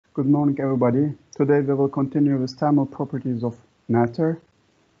Good morning, everybody. Today we will continue with thermal properties of matter.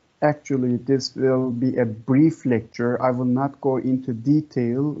 Actually, this will be a brief lecture. I will not go into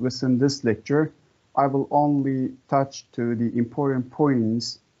detail within this lecture. I will only touch to the important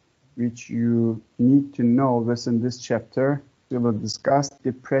points which you need to know within this chapter. We will discuss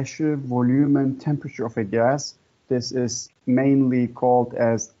the pressure, volume, and temperature of a gas. This is mainly called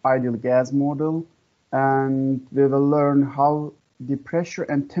as ideal gas model. And we will learn how the pressure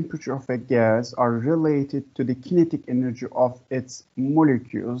and temperature of a gas are related to the kinetic energy of its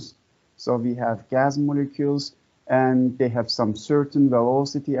molecules. So we have gas molecules and they have some certain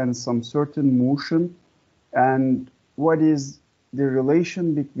velocity and some certain motion. And what is the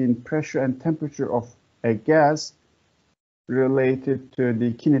relation between pressure and temperature of a gas related to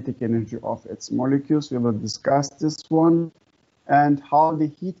the kinetic energy of its molecules? We will discuss this one. And how the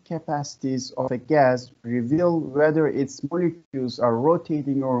heat capacities of a gas reveal whether its molecules are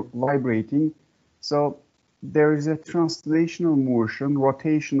rotating or vibrating. So there is a translational motion,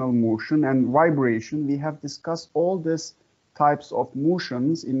 rotational motion, and vibration. We have discussed all these types of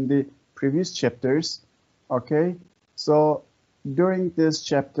motions in the previous chapters. Okay, so during this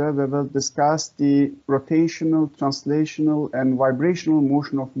chapter, we will discuss the rotational, translational, and vibrational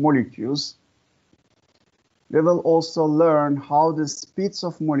motion of molecules. We will also learn how the speeds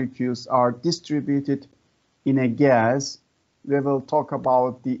of molecules are distributed in a gas. We will talk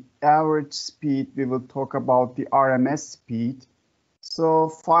about the average speed. We will talk about the RMS speed. So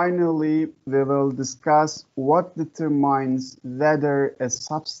finally, we will discuss what determines whether a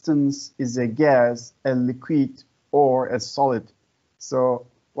substance is a gas, a liquid, or a solid. So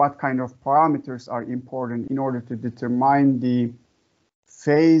what kind of parameters are important in order to determine the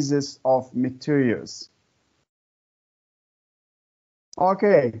phases of materials.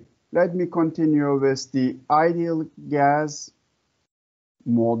 Okay, let me continue with the ideal gas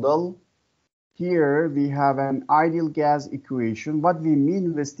model. Here we have an ideal gas equation. What we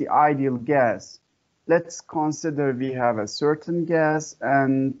mean with the ideal gas? Let's consider we have a certain gas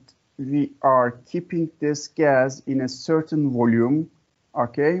and we are keeping this gas in a certain volume,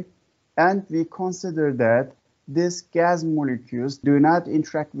 okay? And we consider that these gas molecules do not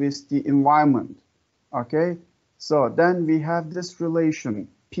interact with the environment, okay? So then we have this relation,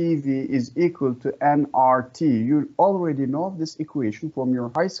 PV is equal to nRT. You already know this equation from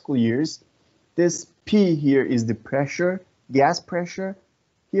your high school years. This P here is the pressure, gas pressure.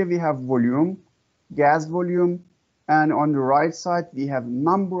 Here we have volume, gas volume. And on the right side, we have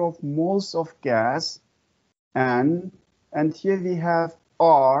number of moles of gas, N. And here we have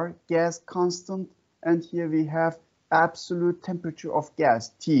R, gas constant. And here we have absolute temperature of gas,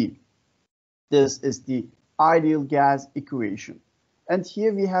 T. This is the ideal gas equation. And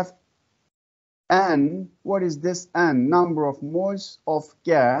here we have N. What is this N? Number of moles of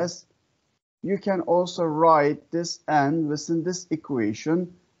gas. You can also write this N within this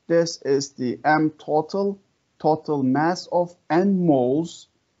equation. This is the M total mass of N moles,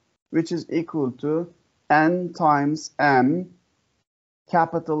 which is equal to N times M.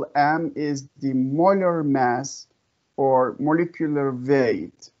 Capital M is the molar mass or molecular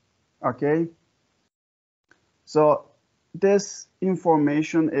weight, okay? So this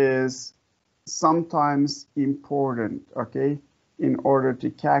information is sometimes important, okay? In order to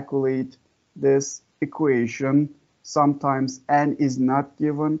calculate this equation, sometimes N is not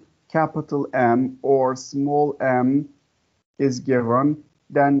given, capital M or small m is given.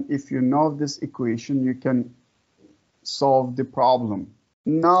 Then if you know this equation, you can solve the problem.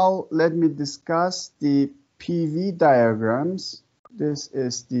 Now let me discuss the PV diagrams. This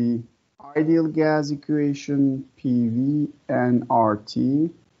is the ideal gas equation, PV and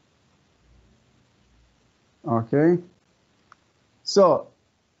RT. Okay. So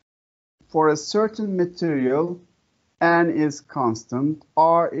for a certain material, N is constant,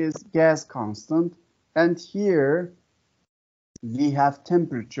 R is gas constant, and here we have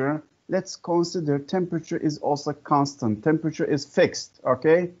temperature. Let's consider temperature is also constant. Temperature is fixed,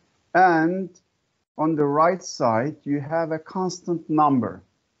 okay? And on the right side, you have a constant number,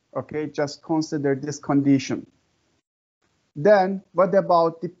 okay? Just consider this condition. Then what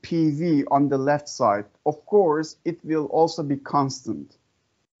about the PV on the left side? Of course, it will also be constant.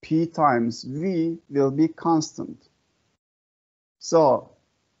 P times V will be constant. So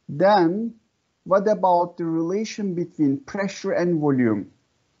then what about the relation between pressure and volume?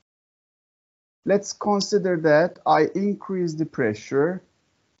 Let's consider that I increase the pressure.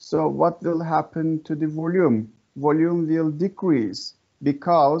 So what will happen to the volume? Volume will decrease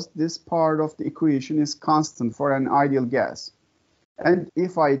because this part of the equation is constant for an ideal gas. And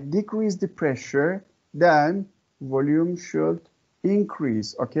if I decrease the pressure, then volume should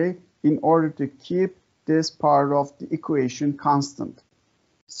increase, okay, in order to keep this part of the equation constant.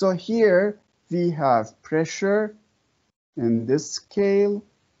 So here we have pressure in this scale,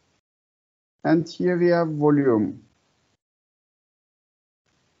 and here we have volume.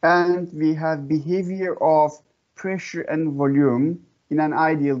 And we have behavior of pressure and volume in an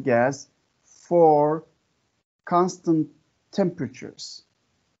ideal gas for constant temperatures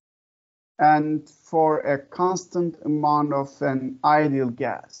and for a constant amount of an ideal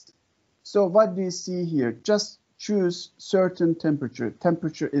gas. So what do you see here? Just choose certain temperature.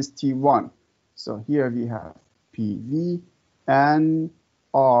 Temperature is T1. So here we have PV and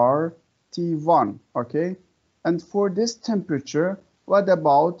R T1, okay? And for this temperature, what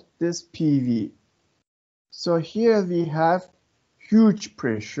about this PV? So here we have huge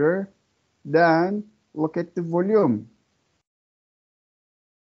pressure. Then look at the volume.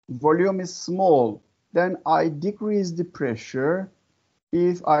 Volume is small. Then I decrease the pressure.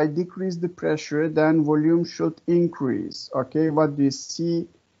 If I decrease the pressure, then volume should increase. Okay, what do you see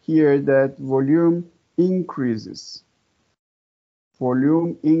here? That volume increases.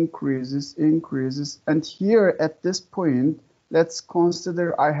 Volume increases. And here at this point, let's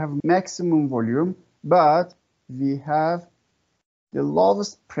consider I have maximum volume, but we have the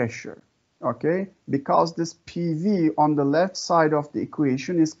lowest pressure, okay? Because this PV on the left side of the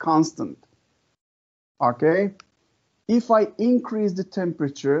equation is constant, okay? If I increase the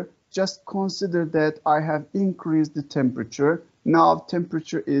temperature, just consider that I have increased the temperature. Now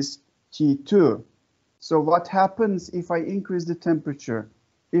temperature is T2. So what happens if I increase the temperature?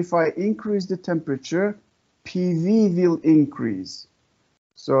 If I increase the temperature, PV will increase.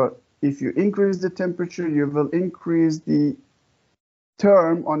 So if you increase the temperature, you will increase the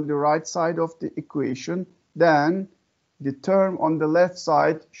term on the right side of the equation. Then the term on the left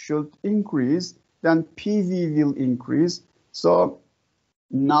side should increase. Then PV will increase. So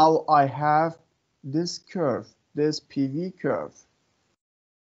now I have this curve, this PV curve,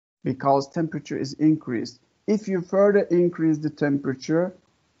 because temperature is increased. If you further increase the temperature,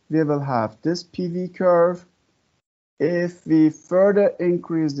 we will have this PV curve. If we further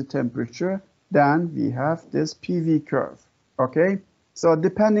increase the temperature, then we have this PV curve, okay? So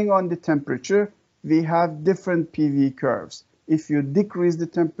depending on the temperature, we have different PV curves. If you decrease the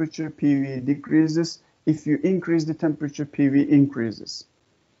temperature, PV decreases. If you increase the temperature, PV increases.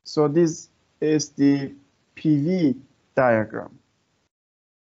 So this is the PV diagram.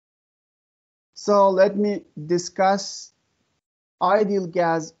 So let me discuss ideal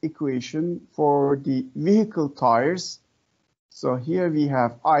gas equation for the vehicle tires. So here we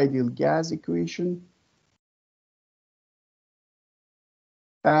have ideal gas equation.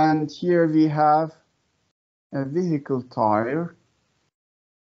 And here we have a vehicle tire.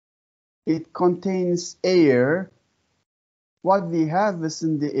 It contains air. What we have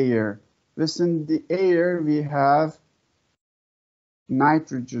within the air? Within the air we have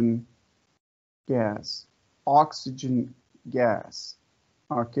nitrogen gas, oxygen gas,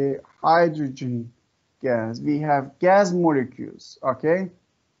 okay, hydrogen gas. We have gas molecules, okay?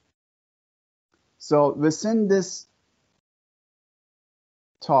 So within this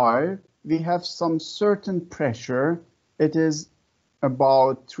tire, we have some certain pressure. It is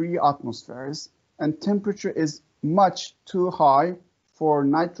about 3 atmospheres, and temperature is much too high for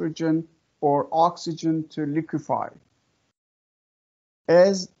nitrogen or oxygen to liquefy.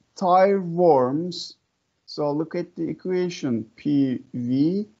 As tire warms, so look at the equation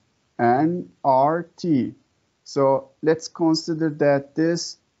PV and RT. So let's consider that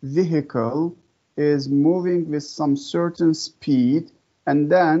this vehicle is moving with some certain speed,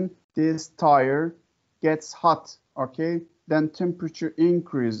 and then this tire gets hot, okay? Then temperature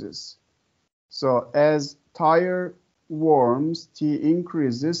increases. So as tire warms, T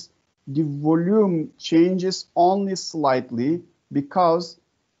increases, the volume changes only slightly, because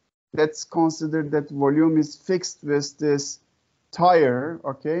let's consider that volume is fixed with this tire,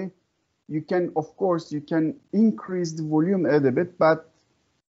 okay? You can, of course, you can increase the volume a little bit, but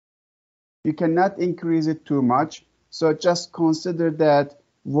you cannot increase it too much. So just consider that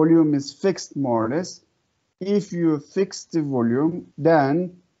volume is fixed more or less. If you fix the volume,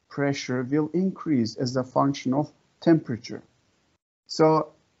 then pressure will increase as a function of temperature.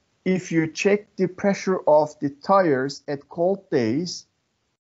 So if you check the pressure of the tires at cold days,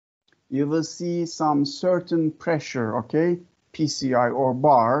 you will see some certain pressure, okay, PCI or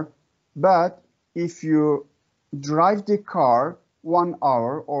bar. But if you drive the car 1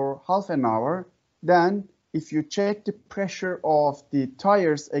 hour or half an hour, then if you check the pressure of the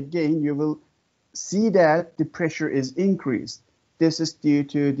tires again, you will see that the pressure is increased. This is due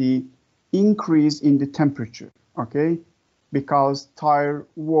to the increase in the temperature, okay? because tire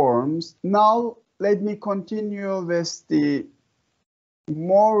warms. Now let me continue with the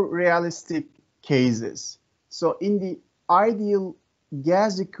more realistic cases. So in the ideal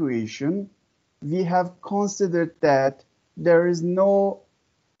gas equation, we have considered that there is no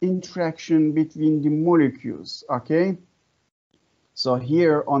interaction between the molecules, okay? So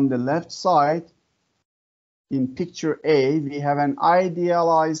here on the left side, in picture A, we have an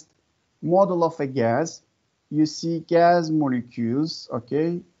idealized model of a gas. You see gas molecules,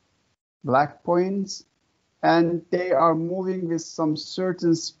 okay, black points, and they are moving with some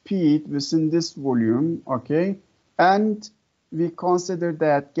certain speed within this volume, okay? And we consider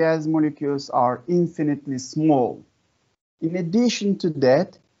that gas molecules are infinitely small. In addition to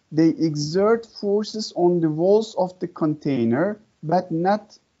that, they exert forces on the walls of the container, but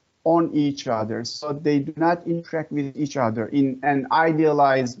not on each other. So they do not interact with each other in an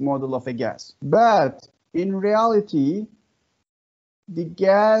idealized model of a gas. But in reality, the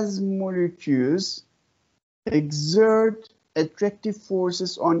gas molecules exert attractive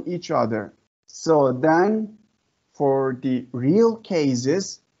forces on each other. So then, for the real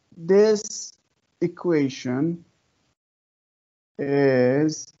cases, this equation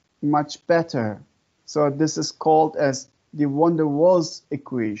is much better. So this is called as the van der Waals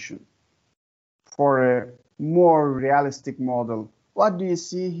equation for a more realistic model. What do you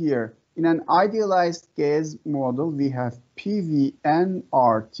see here? In an idealized gas model, we have PV and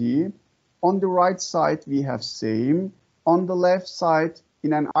RT. On the right side, we have same. On the left side,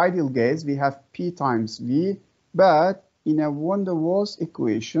 in an ideal gas, we have P times V. But in a van der Waals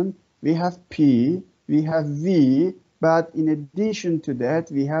equation, we have P, we have V, but in addition to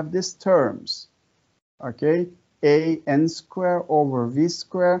that, we have these terms, okay? A n square over V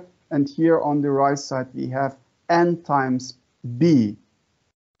square, and here on the right side, we have N times B.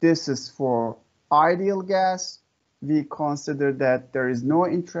 This is for ideal gas. We consider that there is no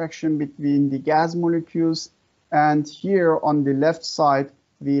interaction between the gas molecules, and here on the left side,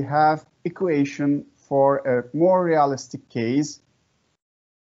 we have equation for a more realistic case.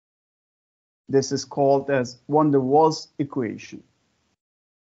 This is called as van der Waals equation.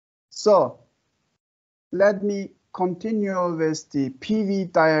 So let me continue with the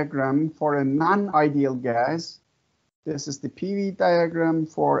PV diagram for a non-ideal gas. This is the PV diagram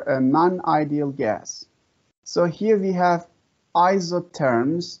for a non-ideal gas. So here we have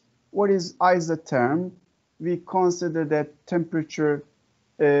isotherms. What is isotherm? We consider that temperature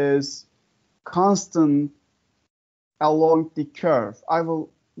is constant along the curve. I will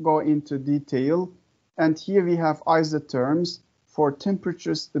go into detail. And here we have isotherms for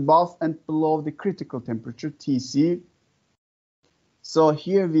temperatures above and below the critical temperature, Tc. So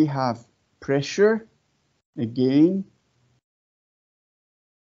here we have pressure, again.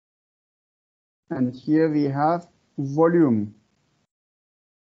 And here we have volume.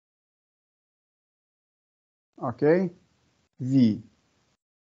 Okay, V.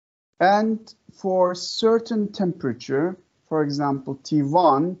 And for certain temperature, for example,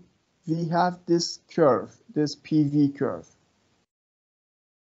 T1, we have this curve, this PV curve.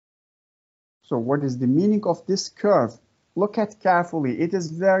 So what is the meaning of this curve? Look at carefully. It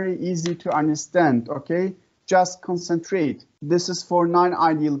is very easy to understand, okay? Just concentrate. This is for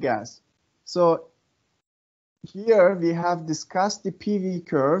non-ideal gas. So here we have discussed the PV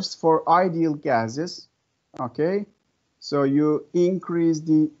curves for ideal gases, okay? So you increase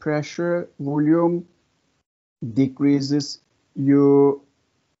the pressure, volume decreases, you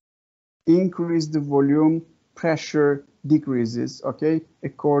increase the volume, pressure decreases, okay?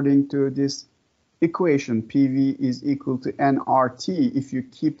 According to this equation, PV is equal to nRT if you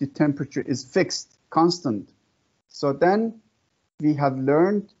keep the temperature is fixed, constant. So then we have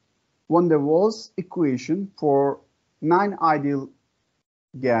learned van der Waals equation for non-ideal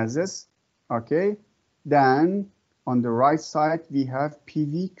gases, okay? Then on the right side, we have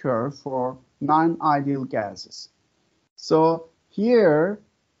PV curve for non-ideal gases. So here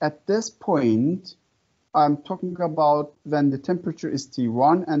at this point, I'm talking about when the temperature is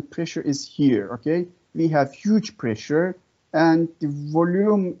T1 and pressure is here, okay? We have huge pressure and the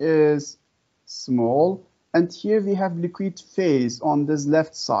volume is small. And here we have liquid phase on this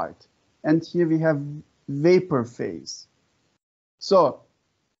left side. And here we have vapor phase. So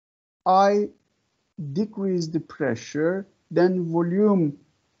I decrease the pressure, then volume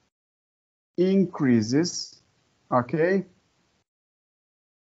increases, okay?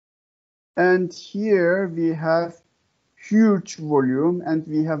 And here we have huge volume and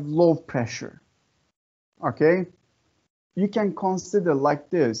we have low pressure, okay? You can consider like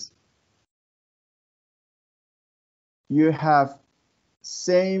this. You have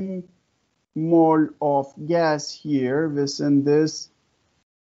same mole of gas here within this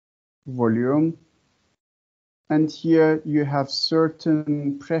volume. And here you have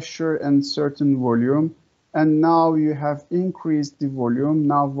certain pressure and certain volume. And now you have increased the volume.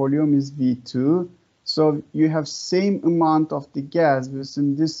 Now volume is V2. So you have same amount of the gas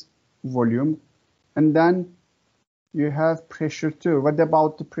within this volume. And then you have pressure 2. What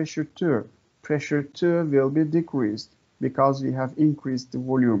about the pressure 2? Pressure 2 will be decreased because we have increased the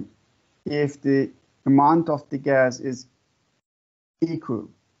volume. If the amount of the gas is equal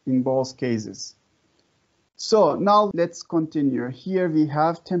in both cases. So now let's continue. Here we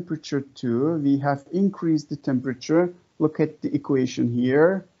have temperature 2. We have increased the temperature. Look at the equation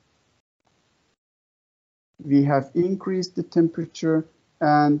here. We have increased the temperature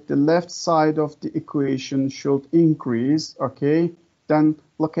and the left side of the equation should increase. Okay. Then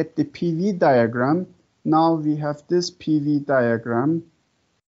look at the PV diagram. Now we have this PV diagram.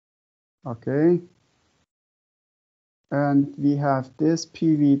 Okay. And we have this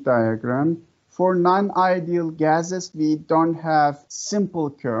PV diagram. For non-ideal gases, we don't have simple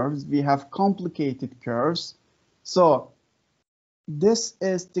curves. We have complicated curves. So this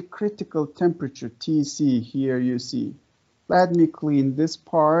is the critical temperature, TC, here you see. Let me clean this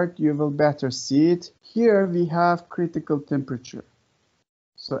part. You will better see it. Here we have critical temperature.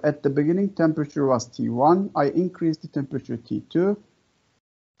 So at the beginning, temperature was T1. I increased the temperature T2,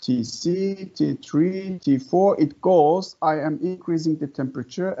 TC, T3, T4. It goes. I am increasing the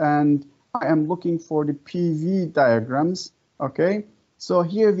temperature and I am looking for the PV diagrams, okay? So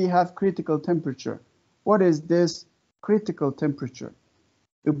here we have critical temperature. What is this critical temperature?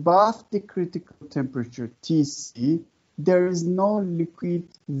 Above the critical temperature, TC, there is no liquid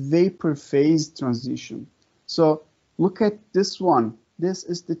vapor phase transition. So look at this one. This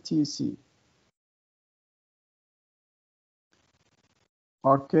is the TC.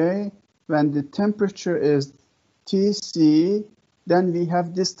 Okay, when the temperature is TC, then we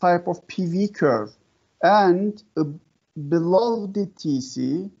have this type of PV curve. And below the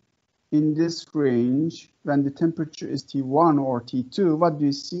TC, in this range, when the temperature is T1 or T2, what do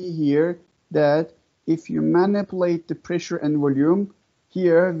you see here? That if you manipulate the pressure and volume,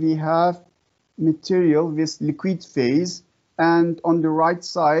 here we have material with liquid phase. And on the right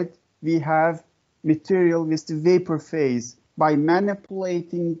side, we have material with the vapor phase. By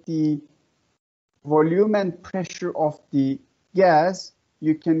manipulating the volume and pressure of the gas,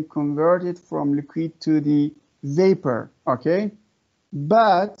 you can convert it from liquid to the vapor, okay?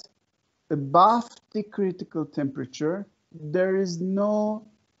 But above the critical temperature, there is no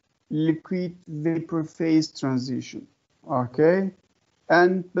liquid vapor phase transition, okay?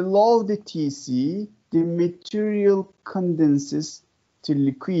 And below the TC, the material condenses to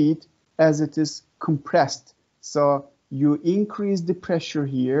liquid as it is compressed. So you increase the pressure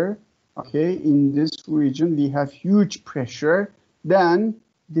here. Okay, in this region, we have huge pressure. Then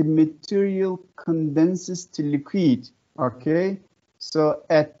the material condenses to liquid. Okay, so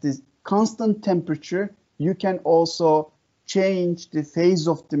at this constant temperature, you can also change the phase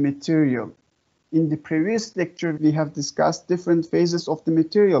of the material. In the previous lecture, we have discussed different phases of the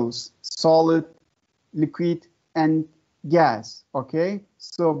materials, solid, liquid, and gas. Okay,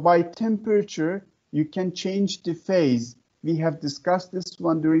 so by temperature, you can change the phase. We have discussed this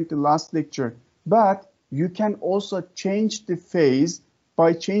one during the last lecture, but you can also change the phase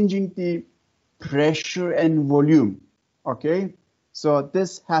by changing the pressure and volume, okay? So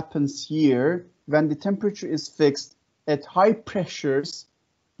this happens here. When the temperature is fixed at high pressures,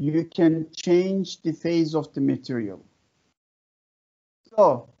 you can change the phase of the material.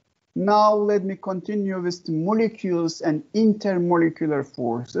 So now let me continue with the molecules and intermolecular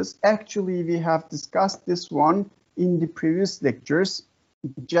forces. Actually, we have discussed this one in the previous lectures.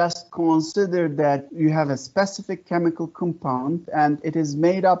 Just consider that you have a specific chemical compound and it is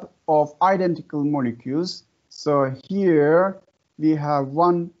made up of identical molecules. So here we have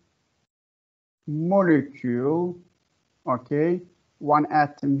one molecule, okay, one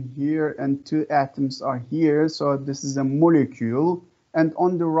atom here and two atoms are here. So this is a molecule. And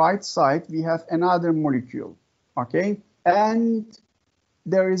on the right side, we have another molecule, okay? And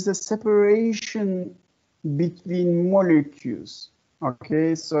there is a separation between molecules,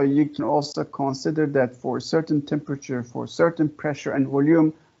 okay? So you can also consider that for certain temperature, for certain pressure and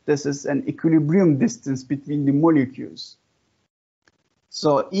volume, this is an equilibrium distance between the molecules.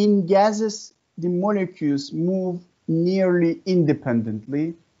 So in gases, the molecules move nearly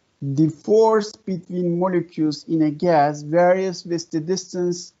independently. The force between molecules in a gas varies with the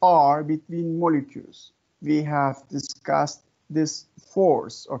distance r between molecules. We have discussed this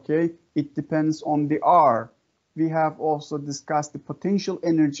force, okay? It depends on the r. we have also discussed the potential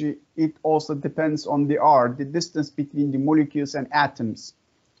energy. It also depends on the R, the distance between the molecules and atoms.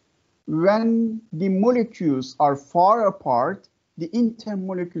 When the molecules are far apart, the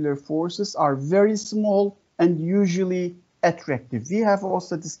intermolecular forces are very small and usually attractive. We have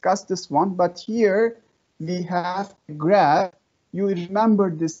also discussed this one, but here we have a graph. You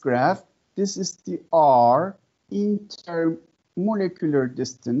remember this graph. This is the R, intermolecular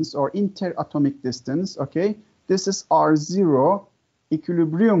distance or interatomic distance, okay? This is R0,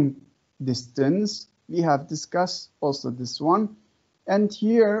 equilibrium distance. We have discussed also this one. And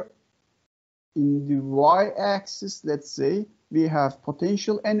here in the y-axis, let's say, we have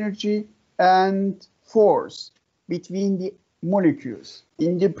potential energy and force between the molecules.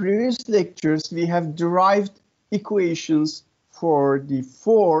 In the previous lectures, we have derived equations for the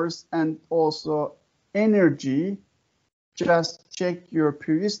force and also energy. Just check your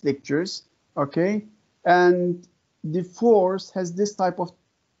previous lectures, okay? And the force has this type of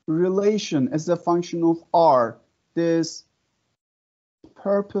relation as a function of R, this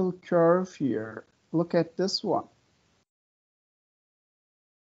purple curve here. Look at this one.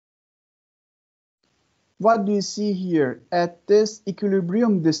 What do you see here? At this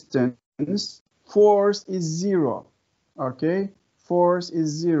equilibrium distance, force is 0, okay? Force is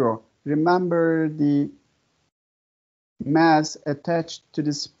 0. Remember the mass attached to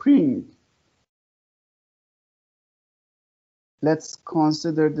the spring. Let's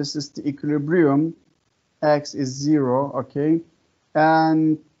consider this is the equilibrium. X is 0, okay?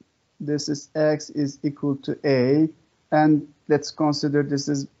 And this is X is equal to A. And let's consider this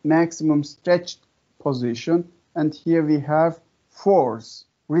is maximum stretched position. And here we have force,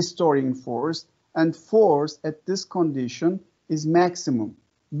 restoring force. And force at this condition is maximum.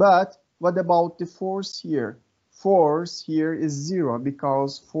 But what about the force here? Force here is 0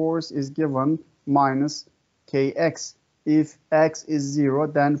 because force is given minus kx. If x is 0,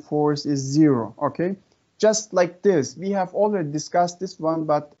 then force is 0, okay? Just like this. We have already discussed this one,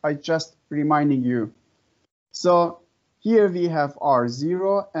 but I just reminding you. So here we have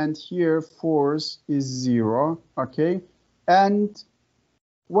R0 and here force is 0, okay? And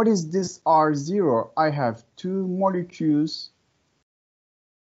what is this R0? I have two molecules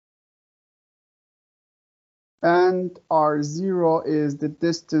and R0 is the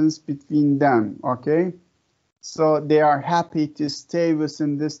distance between them, okay? So they are happy to stay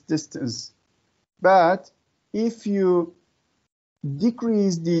within this distance. But if you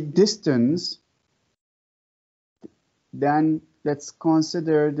decrease the distance, then let's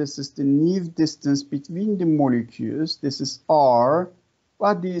consider this is the Neve distance between the molecules. This is R.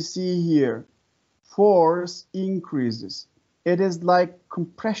 What do you see here? Force increases. It is like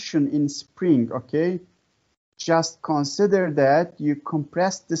compression in spring, okay? Just consider that you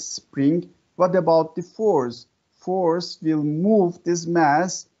compress the spring. What about the force? Force will move this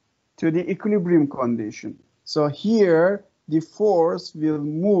mass to the equilibrium condition. So here, the force will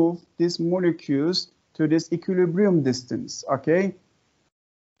move these molecules to this equilibrium distance, okay?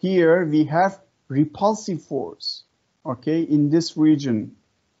 Here we have repulsive force, okay, in this region.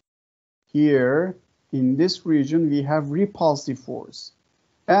 Here, in this region, we have repulsive force.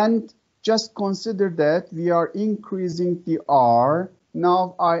 And just consider that we are increasing the R.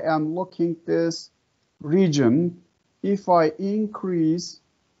 Now I am looking this region. If I increase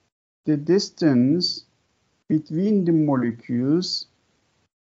the distance between the molecules,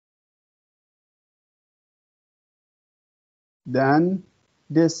 then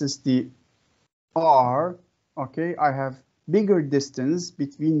this is the R, okay? I have bigger distance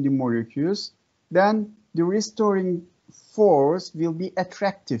between the molecules, then the restoring force will be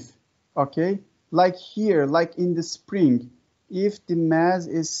attractive, okay? Like here, like in the spring, if the mass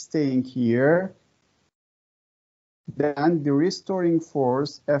is staying here, then the restoring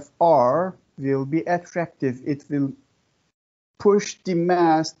force Fr will be attractive. It will push the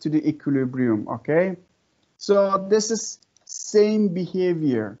mass to the equilibrium, okay? So this is same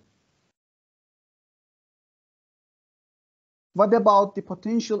behavior. What about the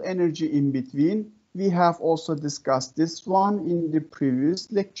potential energy in between? We have also discussed this one in the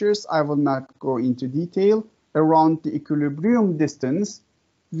previous lectures. I will not go into detail. Around the equilibrium distance,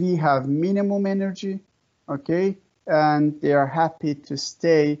 we have minimum energy, okay? And they are happy to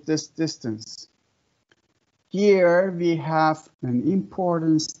stay this distance. Here we have an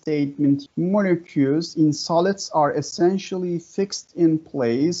important statement. Molecules in solids are essentially fixed in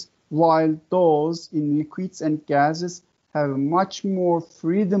place, while those in liquids and gases have much more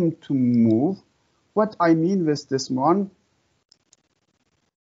freedom to move. What I mean with this one,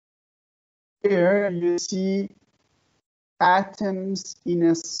 here you see atoms in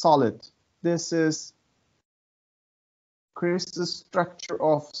a solid. This is crystal structure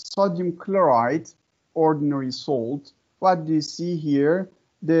of sodium chloride, ordinary salt. What do you see here?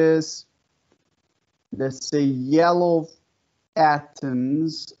 This, let's say, yellow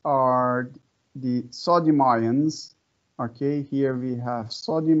atoms are the sodium ions. Okay, here we have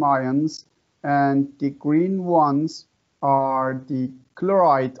sodium ions, and the green ones are the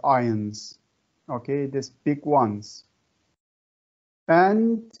chloride ions. Okay, these big ones.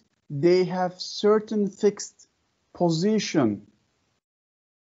 And they have certain fixed position.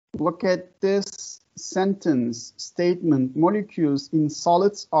 Look at this sentence statement. Molecules in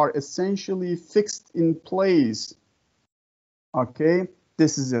solids are essentially fixed in place. Okay,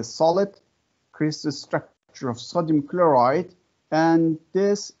 this is a solid crystal structure of sodium chloride, and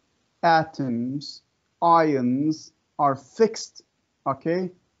these atoms, ions, are fixed,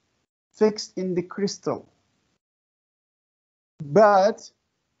 okay, fixed in the crystal. But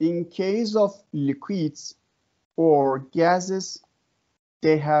in case of liquids or gases,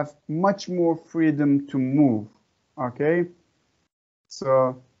 they have much more freedom to move, okay?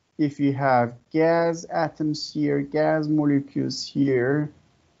 So if you have gas atoms here, gas molecules here,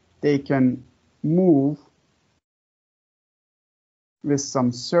 they can move with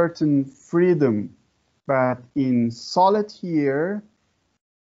some certain freedom. But in solid here,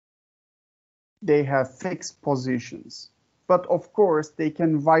 they have fixed positions. But of course, they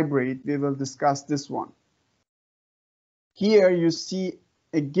can vibrate. We will discuss this one. Here you see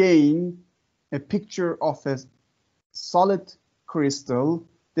again a picture of a solid crystal.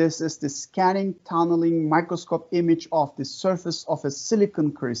 This is the scanning tunneling microscope image of the surface of a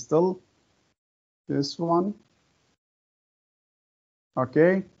silicon crystal. This one.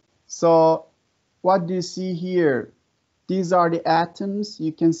 Okay, so what do you see here? These are the atoms.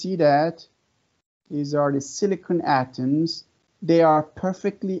 You can see that these are the silicon atoms. They are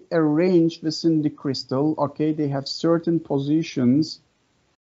perfectly arranged within the crystal. Okay, they have certain positions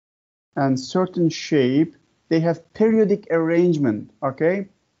and certain shape. They have periodic arrangement, okay,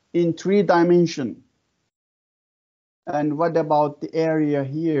 in 3 dimensions. And what about the area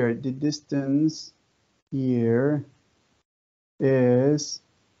here? The distance here is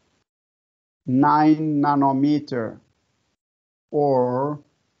 9 nanometer, or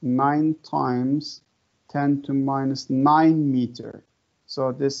 9 times 10 to minus 9 meter.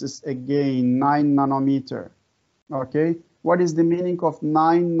 So this is again 9 nanometer. Okay, what is the meaning of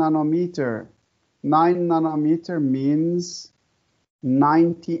 9 nanometer? 9 nanometer means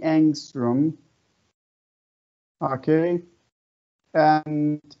 90 angstrom. Okay,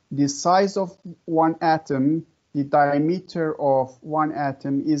 and the size of one atom, the diameter of one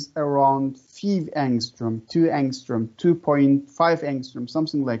atom is around 5 angstrom, 2 angstrom, 2.5 angstrom,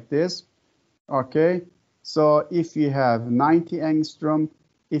 something like this. Okay, so if you have 90 angstrom,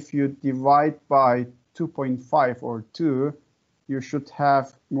 if you divide by 2.5 or 2, you should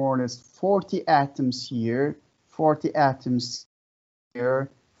have more or less 40 atoms here, 40 atoms here,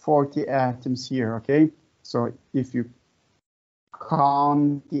 40 atoms here, okay? So if you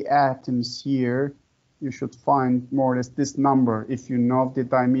count the atoms here, you should find more or less this number if you know the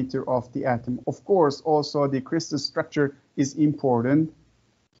diameter of the atom. Of course, also the crystal structure is important.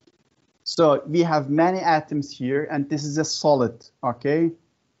 So we have many atoms here, and this is a solid, okay?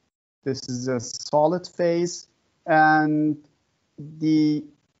 This is a solid phase, and the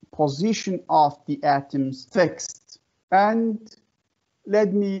position of the atoms fixed. And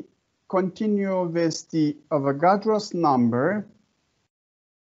let me continue with the Avogadro's number.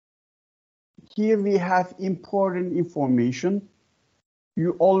 Here we have important information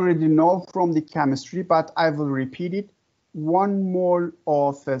you already know from the chemistry, but I will repeat it. 1 mole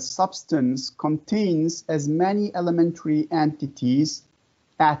of a substance contains as many elementary entities,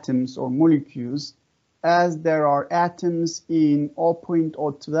 atoms or molecules, as there are atoms in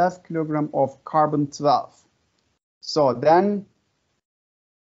 0.012 kilogram of carbon-12. So then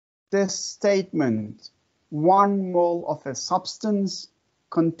this statement, 1 mole of a substance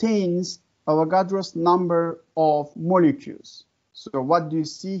contains Avogadro's number of molecules. So what do you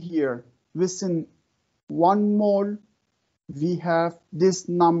see here? Within 1 mole, we have this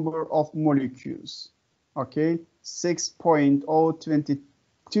number of molecules, okay?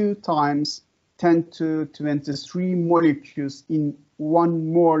 6.022 times 10 to 23 molecules in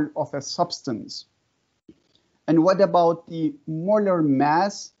 1 mole of a substance. And what about the molar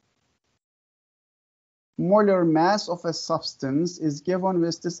mass? Molar mass of a substance is given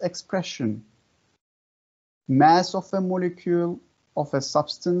with this expression. Mass of a molecule of a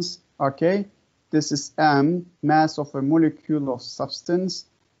substance, okay? This is M, mass of a molecule of substance,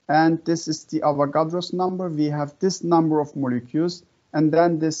 and this is the Avogadro's number. We have this number of molecules, and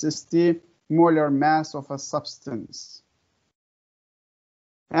then this is the molar mass of a substance.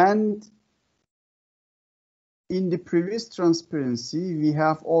 And in the previous transparency, we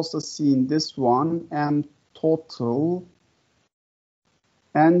have also seen this one, M total,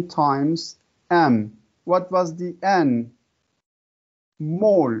 N times M. What was the N?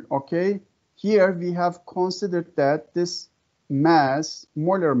 Mole, okay? Here we have considered that this mass,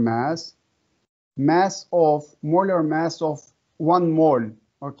 molar mass, molar mass of 1 mole,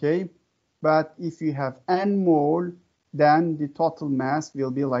 okay? But if you have N mole, then the total mass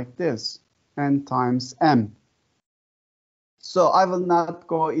will be like this, N times M. So I will not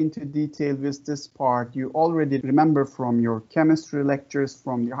go into detail with this part. You already remember from your chemistry lectures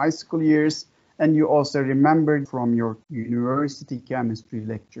from the high school years, and you also remembered from your university chemistry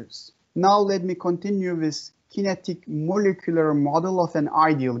lectures. Now let me continue with kinetic-molecular model of an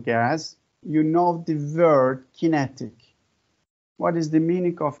ideal gas. You know the word kinetic. What is the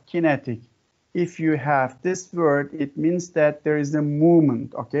meaning of kinetic? If you have this word, it means that there is a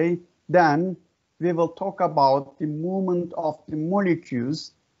movement, okay? Then we will talk about the movement of the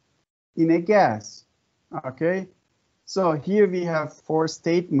molecules in a gas, okay? So here we have 4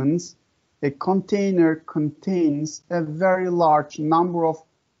 statements. A container contains a very large number of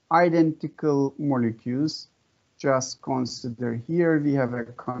identical molecules. Just consider here we have a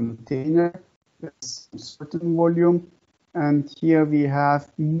container with a certain volume, and here we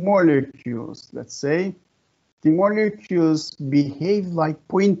have molecules, let's say. The molecules behave like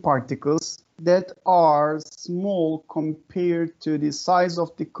point particles that are small compared to the size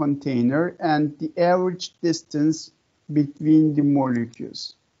of the container and the average distance between the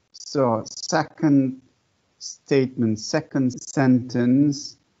molecules. So second statement, second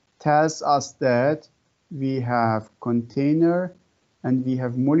sentence tells us that we have container and we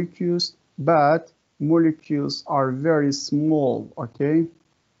have molecules, but molecules are very small, okay?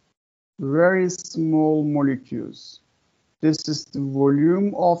 Very small molecules. This is the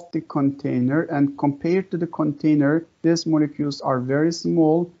volume of the container, and compared to the container, these molecules are very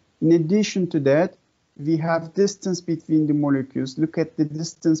small. In addition to that, we have distance between the molecules. Look at the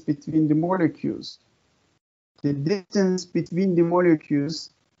distance between the molecules. The distance between the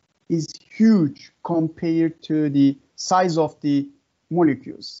molecules is huge compared to the size of the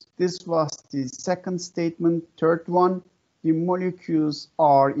molecules. This was the second statement. Third one, the molecules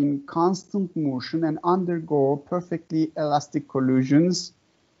are in constant motion and undergo perfectly elastic collisions.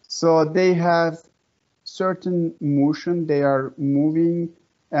 So they have certain motion, they are moving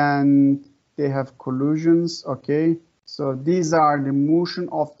and they have collisions, okay? So these are the motion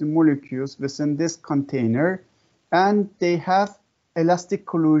of the molecules within this container, and they have elastic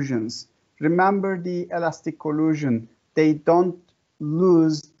collisions. Remember the elastic collision, they don't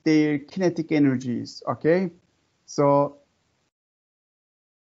lose their kinetic energies, okay? So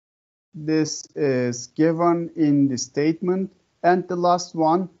this is given in the statement. And the last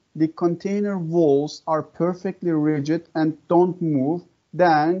one, the container walls are perfectly rigid and don't move,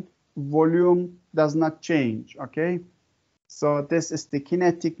 then volume does not change, okay? So this is the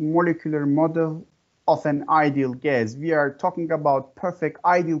kinetic molecular model of an ideal gas. We are talking about perfect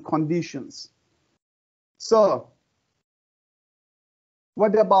ideal conditions. So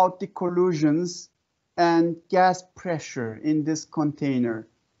what about the collisions and gas pressure in this container?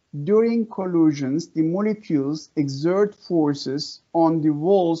 During collisions, the molecules exert forces on the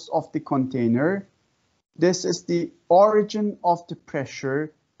walls of the container. This is the origin of the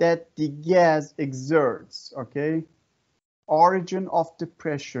pressure that the gas exerts, okay? Origin of the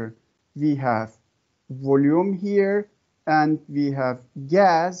pressure. We have volume here, and we have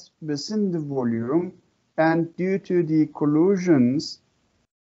gas within the volume, and due to the collisions,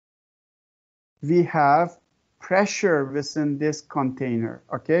 we have pressure within this container,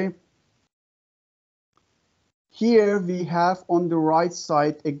 okay? Here we have on the right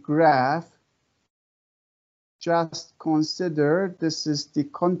side a graph. Just consider this is the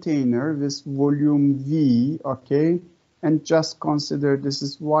container with volume V, okay? And just consider this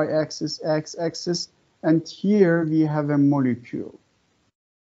is y-axis, x-axis, and here we have a molecule.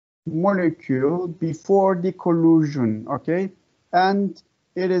 Molecule before the collision, okay? And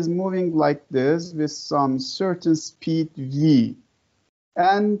it is moving like this with some certain speed v.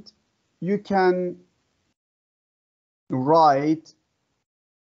 And you can write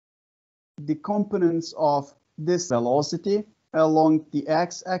the components of this velocity along the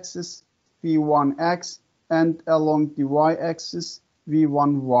x-axis, v1x, and along the y-axis,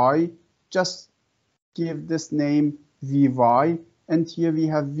 v1y. Just give this name vy. And here we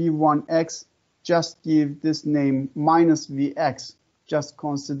have v1x. Just give this name minus vx. Just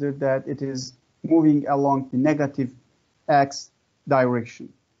consider that it is moving along the negative x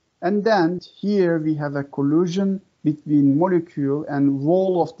direction. And then here we have a collision between molecule and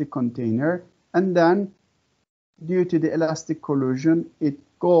wall of the container, and then due to the elastic collision, it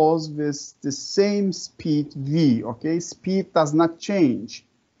goes with the same speed v. Okay, speed does not change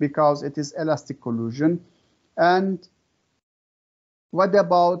because it is elastic collision. And what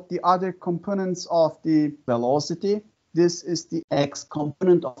about the other components of the velocity? This is the x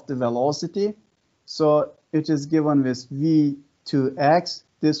component of the velocity. So it is given with v2x.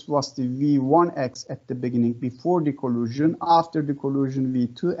 This was the v1x at the beginning before the collision. After the collision,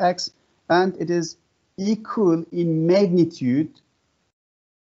 v2x. And it is equal in magnitude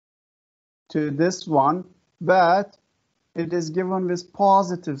to this one, but it is given with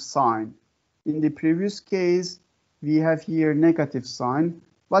positive sign. In the previous case, we have here negative sign.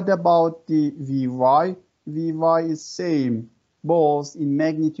 What about the Vy? Vy is same, both in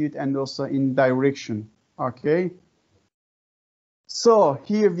magnitude and also in direction. Okay. So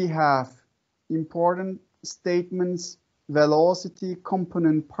here we have important statements. Velocity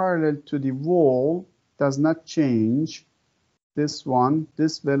component parallel to the wall does not change. This one,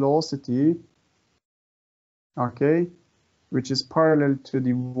 this velocity, okay, which is parallel to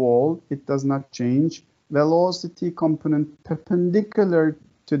the wall, it does not change. Velocity component perpendicular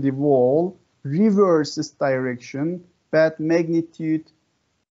to the wall reverses direction, but magnitude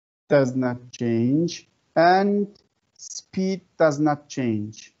does not change and speed does not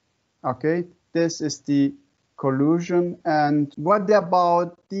change. Okay, this is the collision. And what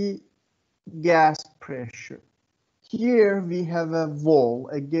about the gas pressure? Here we have a wall.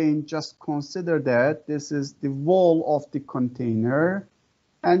 Again, just consider that this is the wall of the container,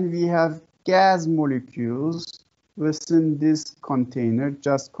 and we have gas molecules within this container.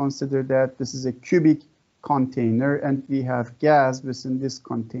 Just consider that this is a cubic container and we have gas within this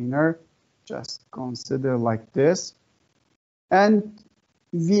container. Just consider like this. And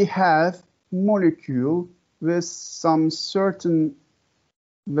we have molecule with some certain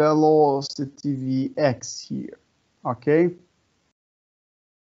velocity Vx here. Okay.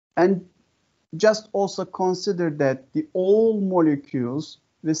 And just also consider that all molecules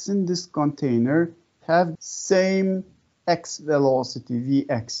within this container have same x velocity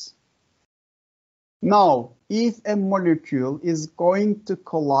Vx. Now, if a molecule is going to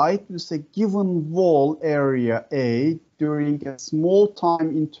collide with a given wall area A during a small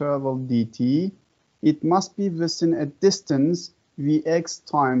time interval dt, it must be within a distance Vx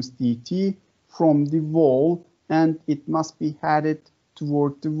times dt from the wall, and it must be headed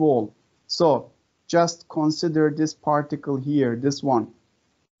toward the wall. So just consider this particle here, this one.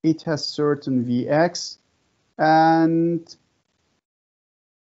 It has certain Vx, and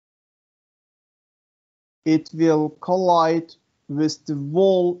it will collide with the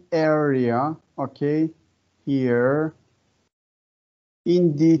wall area, okay, here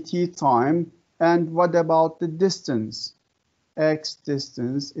in dt time. And what about the distance? X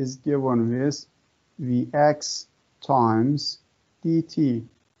distance is given with Vx times dt,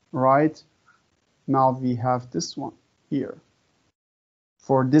 right? Now we have this one here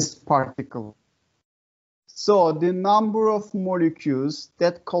for this particle. So the number of molecules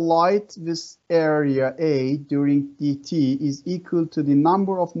that collide with area A during dt is equal to the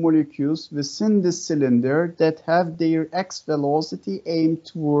number of molecules within the cylinder that have their x velocity aimed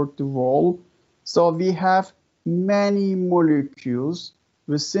toward the wall. So we have many molecules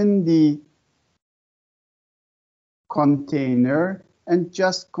within the container, and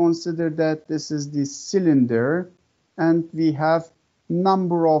just consider that this is the cylinder and we have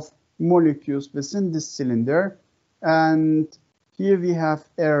number of molecules within this cylinder, and here we have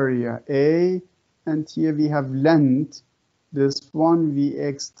area A and here we have length, this one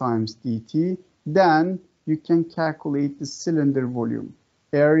Vx times dt. Then you can calculate the cylinder volume,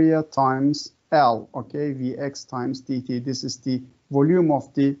 area times L, okay, Vx times dt. This is the volume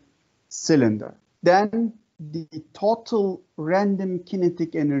of the cylinder. Then the total random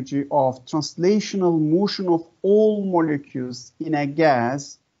kinetic energy of translational motion of all molecules in a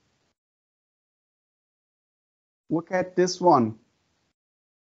gas. Look at this one.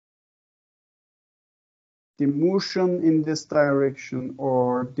 The motion in this direction,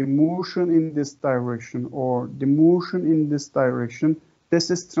 or the motion in this direction, or the motion in this direction. This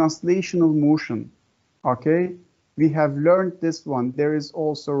is translational motion. Okay, we have learned this one. There is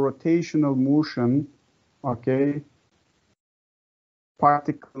also rotational motion. Okay,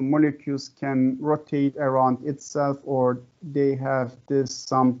 particle molecules can rotate around itself, or they have this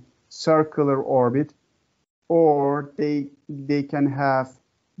some circular orbit, or they can have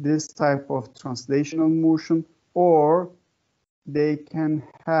this type of translational motion, or they can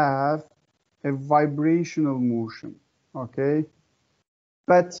have a vibrational motion. Okay,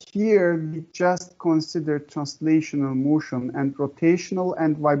 But here we just consider translational motion, and rotational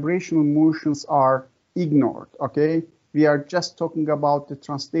and vibrational motions are ignored, okay? We are just talking about the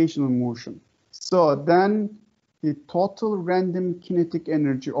translational motion. So then the total random kinetic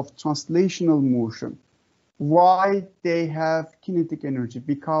energy of translational motion. Why they have kinetic energy?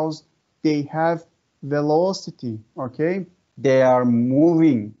 Because they have velocity, okay? They are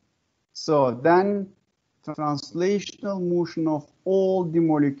moving. So then translational motion of all the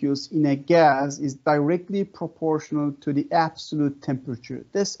molecules in a gas is directly proportional to the absolute temperature.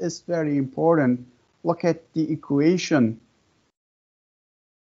 This is very important. Look at the equation.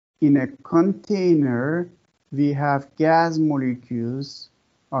 In a container, we have gas molecules,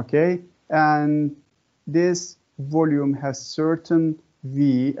 okay? And this volume has certain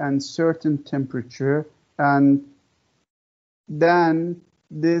V and certain temperature, and then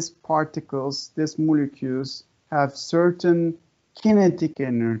these particles, these molecules have certain kinetic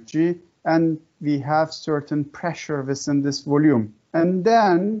energy, and we have certain pressure within this volume. And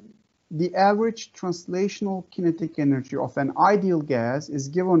then the average translational kinetic energy of an ideal gas is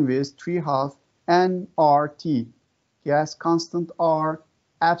given with 3/2 nRT. Gas constant R,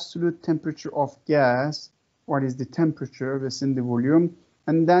 absolute temperature of gas, what is the temperature within the volume,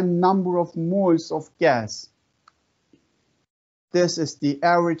 and then number of moles of gas. This is the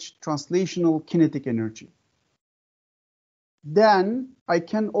average translational kinetic energy. Then I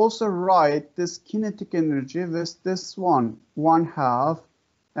can also write this kinetic energy with this one, 1/2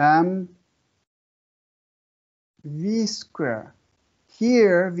 mv².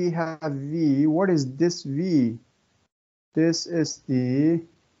 Here we have V. What is this V? This is the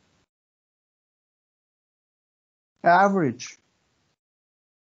average.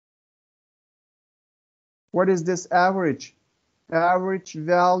 What is this average? Average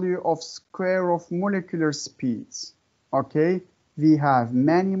value of square of molecular speeds. Okay, we have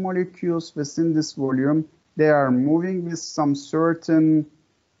many molecules within this volume. They are moving with some certain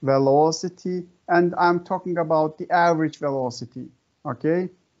velocity, and I'm talking about the average velocity. Okay,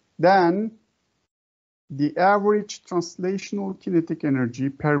 then the average translational kinetic energy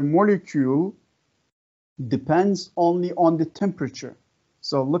per molecule depends only on the temperature.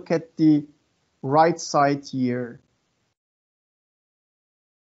 So look at the right side here.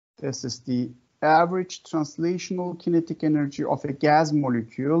 This is the average translational kinetic energy of a gas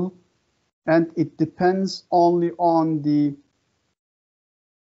molecule, and it depends only on the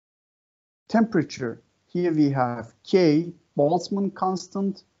temperature. Here we have K, Boltzmann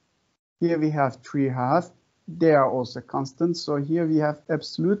constant. Here we have 3/2. They are also constant. So here we have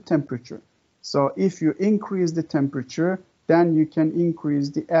absolute temperature. So if you increase the temperature, then you can increase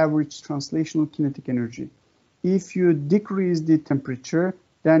the average translational kinetic energy. If you decrease the temperature,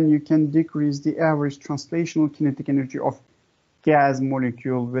 then you can decrease the average translational kinetic energy of gas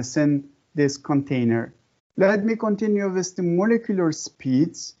molecule within this container. Let me continue with the molecular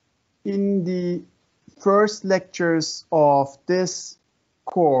speeds. In the first lectures of this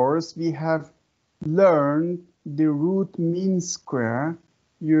course, we have learned the root mean square.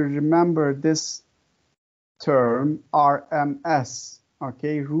 You remember this term, RMS,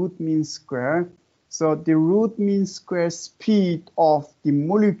 okay, root mean square. So the root mean square speed of the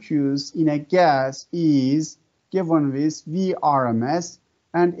molecules in a gas is given with VRMS,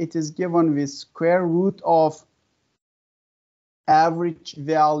 and it is given with square root of average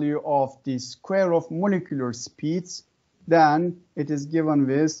value of the square of molecular speeds. Then it is given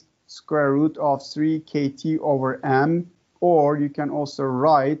with square root of 3 kT/m, or you can also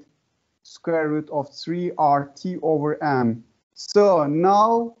write square root of 3 RT/m. So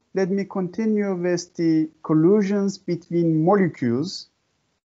now let me continue with the collisions between molecules.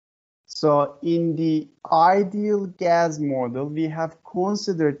 So in the ideal gas model, we have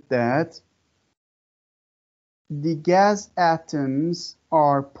considered that the gas atoms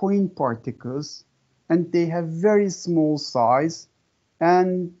are point particles, and they have very small size,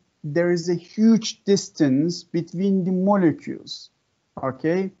 and there is a huge distance between the molecules,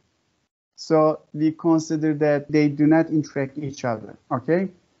 okay? So we consider that they do not interact each other, okay?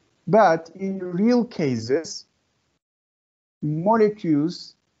 But in real cases,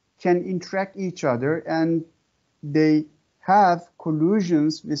 molecules can interact each other, and they have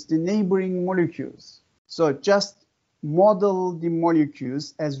collisions with the neighboring molecules. So just model the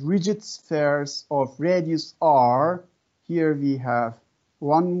molecules as rigid spheres of radius r. Here we have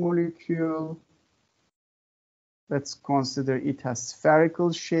one molecule. Let's consider it has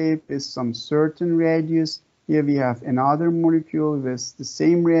spherical shape with some certain radius. Here we have another molecule with the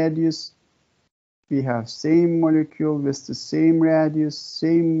same radius. We have same molecule with the same radius,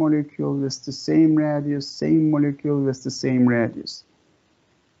 same molecule with the same radius, same molecule with the same radius.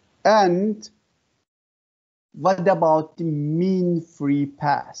 And what about the mean free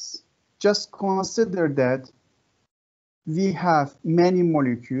path? Just consider that we have many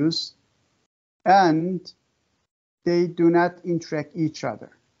molecules and they do not interact each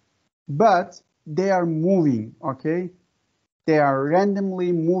other, but they are moving, okay? They are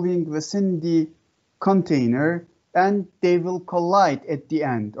randomly moving within the container and they will collide at the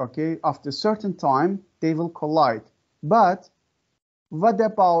end, okay? After a certain time, they will collide. But what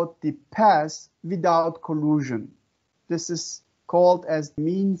about the path without collision? This is called as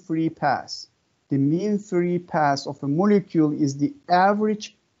mean free path. The mean free path of a molecule is the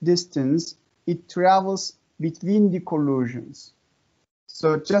average distance it travels between the collisions.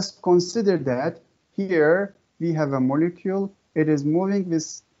 So just consider that here we have a molecule. It is moving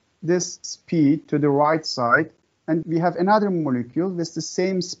with this speed to the right side, and we have another molecule with the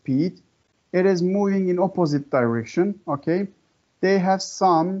same speed. It is moving in opposite direction, okay? They have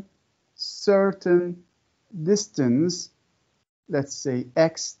some certain distance, let's say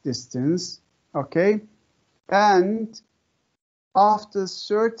x distance, okay? And after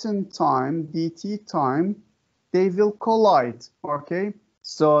certain time, dt time, they will collide, okay?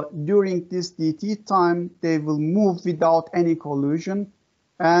 So during this dt time, they will move without any collision,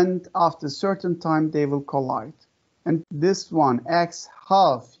 and after certain time, they will collide. And this one, x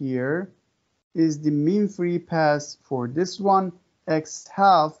half here, is the mean free path for this one. X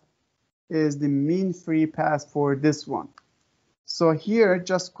half is the mean free path for this one. So here,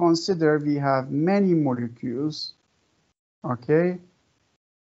 just consider we have many molecules, okay?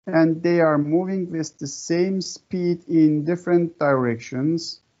 And they are moving with the same speed in different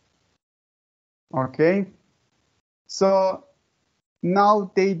directions, okay? So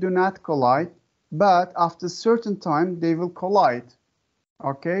now they do not collide, but after a certain time, they will collide,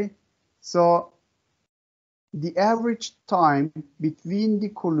 okay? So the average time between the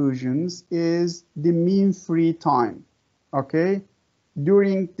collisions is the mean free time, okay?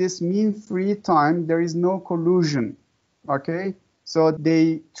 During this mean free time, there is no collision, okay? So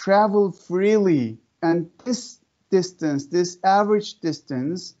they travel freely, and this distance, this average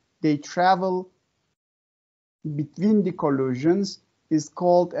distance they travel between the collisions is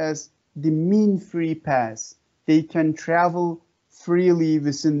called as the mean free path. They can travel freely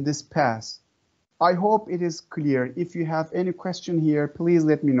within this path. I hope it is clear. If you have any question here, please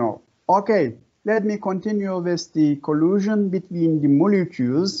let me know. Okay, let me continue with the collision between the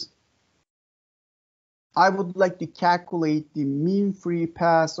molecules. I would like to calculate the mean free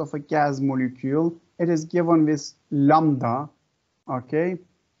path of a gas molecule. It is given with lambda, okay?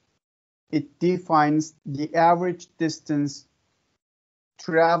 It defines the average distance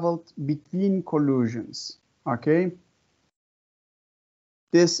traveled between collisions, okay?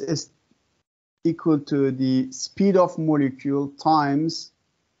 This is equal to the speed of molecule times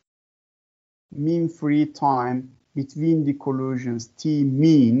mean free time between the collisions, T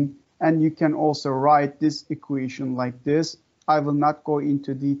mean. And you can also write this equation like this. I will not go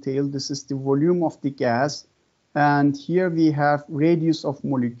into detail. This is the volume of the gas. And here we have radius of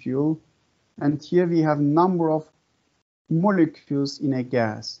molecule. And here we have number of molecules in a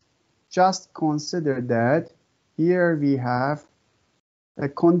gas. Just consider that here we have a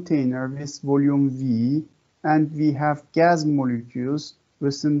container with volume V, and we have gas molecules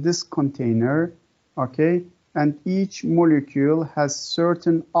within this container, okay? And each molecule has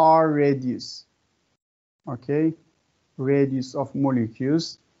certain R radius, okay? Radius of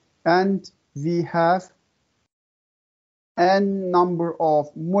molecules. And we have n number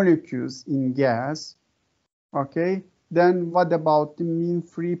of molecules in gas, okay? Then what about the mean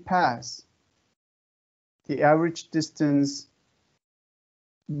free path? The average distance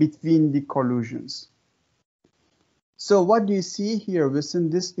between the collisions. So what do you see here within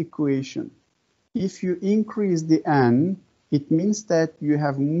this equation? If you increase the n, it means that you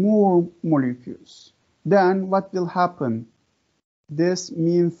have more molecules. Then what will happen? This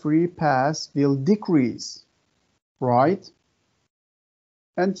mean free path will decrease, right?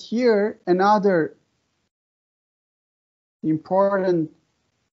 And here another important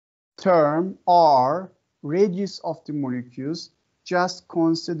term R, radius of the molecules. Just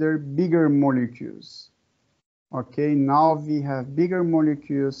consider bigger molecules. Okay, now we have bigger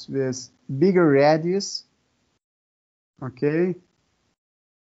molecules with bigger radius. Okay.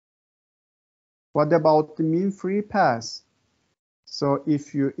 What about the mean free path? So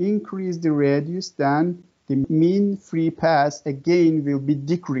if you increase the radius, then the mean free path again will be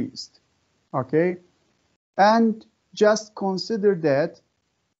decreased. Okay. And just consider that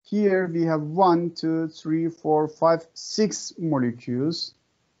here we have 1, 2, 3, 4, 5, 6 molecules.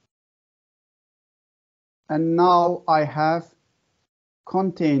 And now I have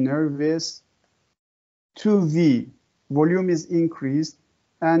container with 2V. Volume is increased,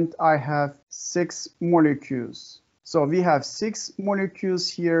 and I have 6 molecules. So we have 6 molecules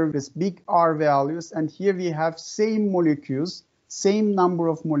here with big R values, and here we have same molecules, same number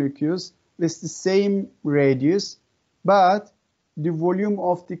of molecules with the same radius, but the volume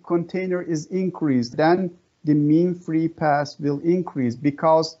of the container is increased. Then the mean free path will increase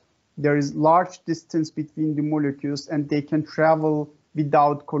because there is large distance between the molecules and they can travel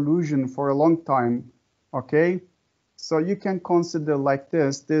without collision for a long time. Okay, so you can consider like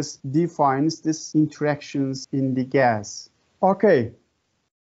this. This defines these interactions in the gas. Okay,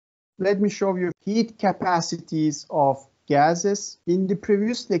 let me show you heat capacities of gases. In the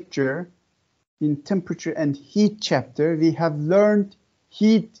previous lecture, in temperature and heat chapter, we have learned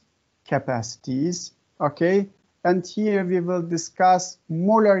heat capacities, okay? And here we will discuss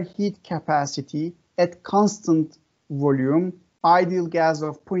molar heat capacity at constant volume, ideal gas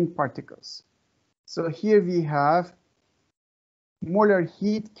of point particles. So here we have molar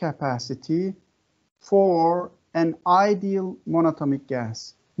heat capacity for an ideal monatomic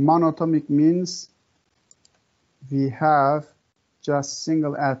gas. Monatomic means we have just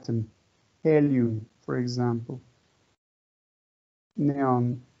single atom. Helium, for example,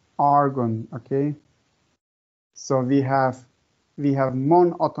 neon, argon, okay? So we have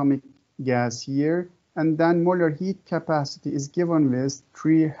monatomic gas here, and then molar heat capacity is given with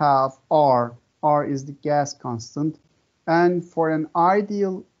 3½ R. R is the gas constant. And for an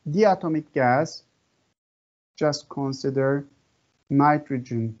ideal diatomic gas, just consider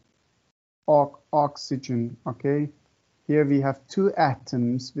nitrogen, oxygen, okay? Here we have 2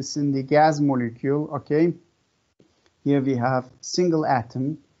 atoms within the gas molecule, okay? Here we have single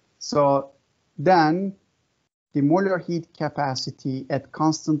atom. So then the molar heat capacity at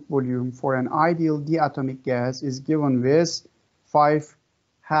constant volume for an ideal diatomic gas is given with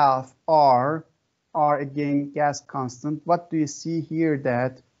 5½ R. R again gas constant. What do you see here?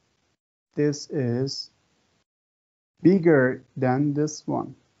 That this is bigger than this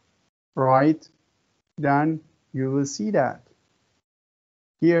one, right? Then you will see that.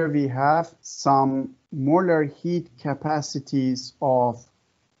 Here we have some molar heat capacities of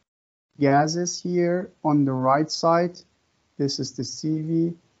gases here on the right side. This is the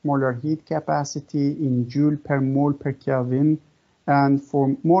CV, molar heat capacity in joule per mole per Kelvin. And for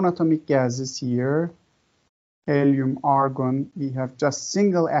monatomic gases here, helium, argon, we have just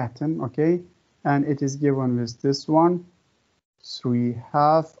single atom, okay? And it is given with this one,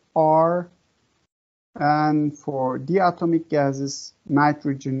 3½ R. And for diatomic gases,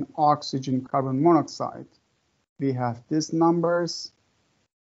 nitrogen, oxygen, carbon monoxide, we have these numbers.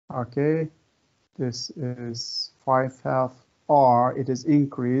 Okay, this is 5½ R, it is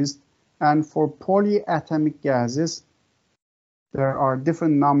increased. And for polyatomic gases, there are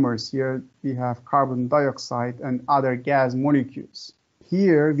different numbers. Here we have carbon dioxide and other gas molecules.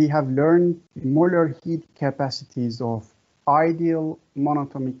 Here we have learned molar heat capacities of ideal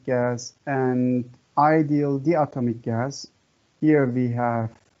monatomic gas and ideal diatomic gas. Here we have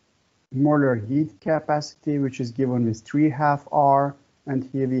molar heat capacity, which is given with 3½ R, and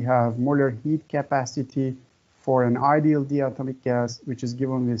here we have molar heat capacity for an ideal diatomic gas, which is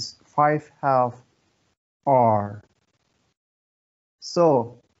given with 5½ R.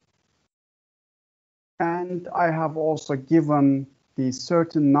 So, and I have also given the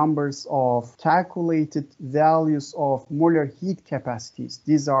certain numbers of calculated values of molar heat capacities.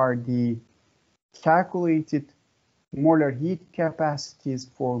 These are the calculated molar heat capacities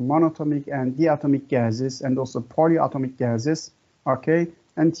for monatomic and diatomic gases and also polyatomic gases, okay?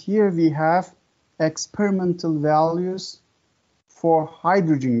 And here we have experimental values for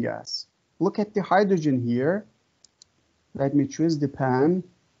hydrogen gas. Look at the hydrogen here. Let me choose the pan.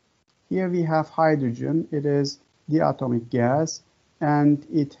 Here we have hydrogen. It is diatomic gas and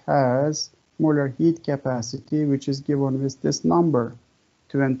it has molar heat capacity, which is given with this number,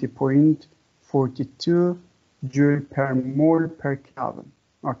 20.42 joule per mole per Kelvin.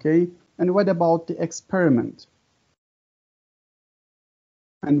 Okay, and what about the experiment?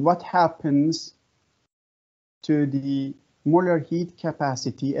 And what happens to the molar heat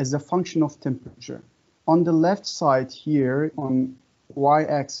capacity as a function of temperature? On the left side here, on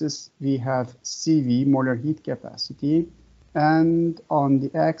y-axis, we have CV, molar heat capacity, and on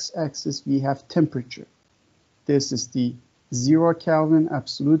the x-axis, we have temperature. This is the 0 Kelvin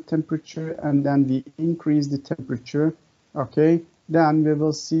absolute temperature, and then we increase the temperature, okay? Then we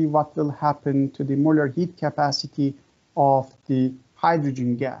will see what will happen to the molar heat capacity of the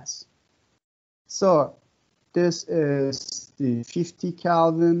hydrogen gas. So this is the 50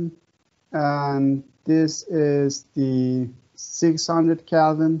 Kelvin, and this is the 600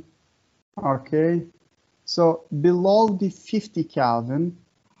 Kelvin. Okay, so below the 50 Kelvin,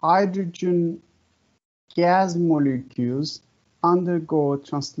 hydrogen gas molecules undergo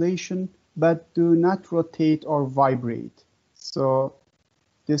translation but do not rotate or vibrate. So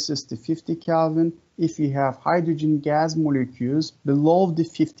this is the 50 Kelvin. If we have hydrogen gas molecules below the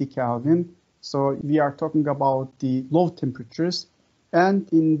 50 Kelvin, so we are talking about the low temperatures. And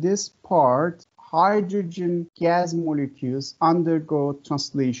in this part, hydrogen gas molecules undergo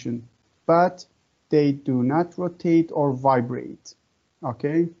translation, but they do not rotate or vibrate.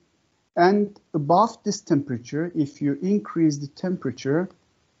 Okay. And above this temperature, if you increase the temperature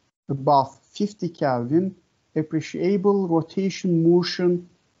above 50 Kelvin, appreciable rotation motion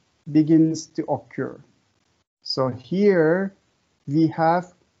begins to occur. So here we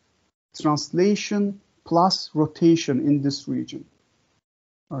have translation plus rotation in this region.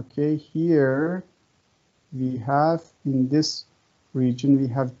 Okay, here we have in this region, we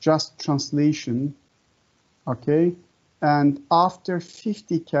have just translation. Okay, and after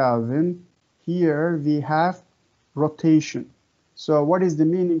 50 Kelvin, here we have rotation. So what is the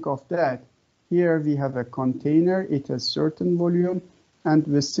meaning of that? Here we have a container, it has certain volume, and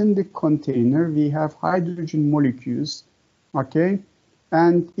within the container we have hydrogen molecules, okay?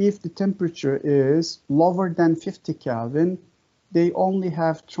 And if the temperature is lower than 50 Kelvin, they only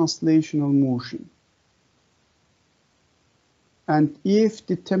have translational motion. And if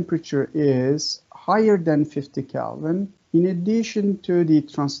the temperature is higher than 50 Kelvin, in addition to the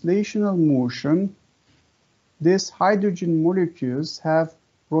translational motion, these hydrogen molecules have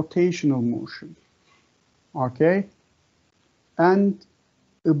rotational motion. Okay? And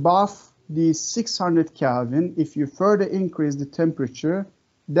above the 600 Kelvin, if you further increase the temperature,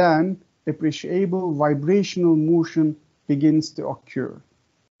 then appreciable vibrational motion begins to occur.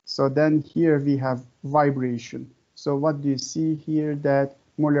 So then here we have vibration. So what do you see here? That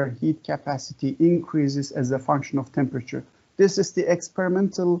molar heat capacity increases as a function of temperature. This is the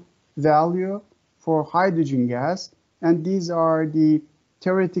experimental value for hydrogen gas, and these are the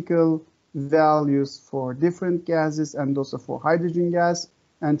theoretical values for different gases and also for hydrogen gas.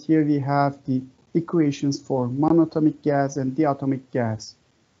 And here we have the equations for monatomic gas and diatomic gas.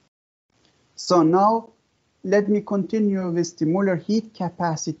 So now let me continue with the molar heat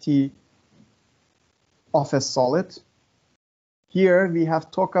capacity of a solid. Here we have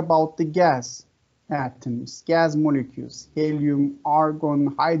talked about the gas atoms, gas molecules, helium,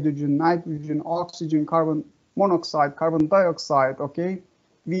 argon, hydrogen, nitrogen, oxygen, carbon monoxide, carbon dioxide, okay?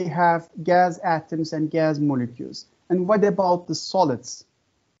 We have gas atoms and gas molecules. And what about the solids?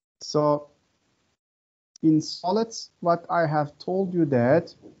 So in solids, what I have told you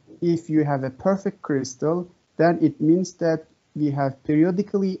that if you have a perfect crystal, then it means that we have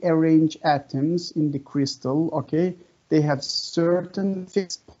periodically arranged atoms in the crystal, okay? They have certain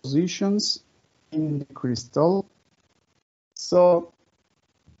fixed positions in the crystal. So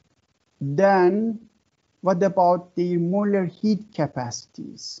then what about the molar heat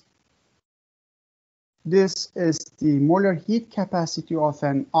capacities? This is the molar heat capacity of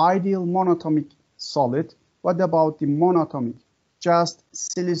an ideal monatomic solid. What about the monatomic? Just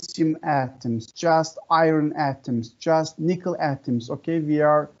silicium atoms, just iron atoms, just nickel atoms. Okay, we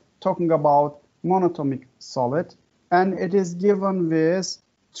are talking about monatomic solid, and it is given with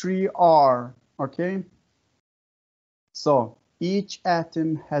 3R. Okay, so each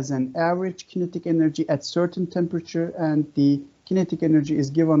atom has an average kinetic energy at certain temperature, and the kinetic energy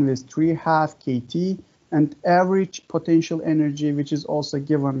is given with 3½ kT, and average potential energy, which is also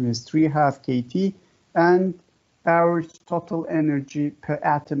given with 3½ kT, and average total energy per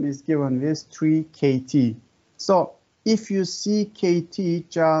atom is given with 3 kT. So if you see kT,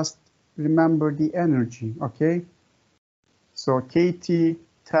 just remember the energy, okay? So kT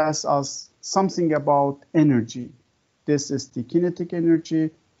tells us something about energy. This is the kinetic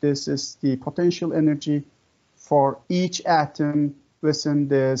energy, this is the potential energy for each atom within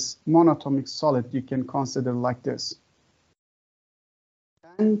this monatomic solid. You can consider like this.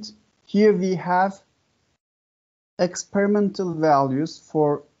 And here we have experimental values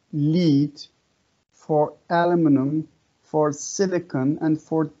for lead, for aluminum, for silicon, and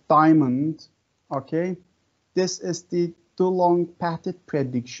for diamond. Okay, this is the Dulong-Pettit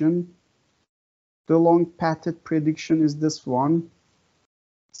prediction. Dulong-Pettit prediction is this one.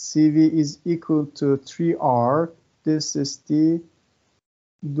 CV is equal to 3R. This is the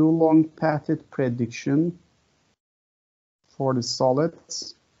Dulong-Pettit prediction for the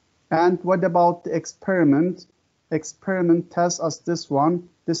solids. And what about the experiment? Experiment tells us this one.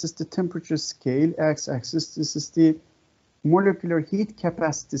 This is the temperature scale, x-axis. This is the molecular heat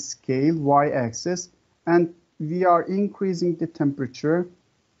capacity scale, y-axis. And we are increasing the temperature.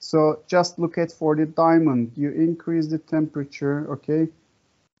 So just look at for the diamond, you increase the temperature, okay?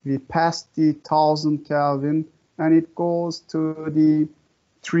 We pass the 1000 Kelvin and it goes to the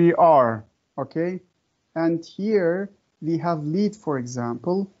 3R, okay? And here we have lead, for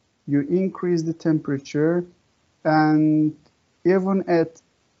example. You increase the temperature and even at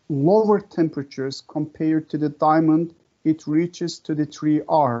lower temperatures compared to the diamond, it reaches to the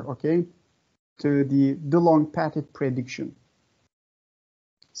 3R, okay? To the DeLong-Pettit prediction.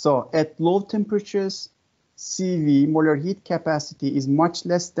 So at low temperatures, CV, molar heat capacity, is much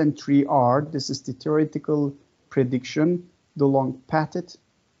less than 3R. This is the theoretical prediction, DeLong-Pettit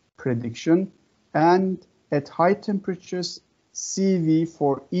prediction. And at high temperatures, CV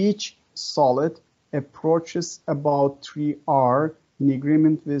for each solid approaches about 3R in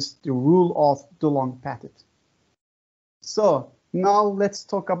agreement with the rule of DeLong-Pettit. So now let's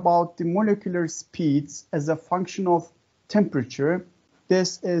talk about the molecular speeds as a function of temperature.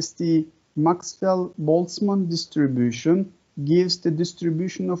 This is the Maxwell-Boltzmann distribution, gives the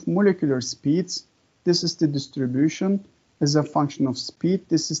distribution of molecular speeds. This is the distribution as a function of speed.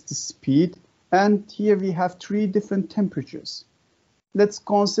 This is the speed. And here we have three different temperatures. Let's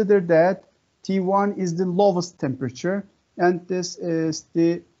consider that T1 is the lowest temperature, and this is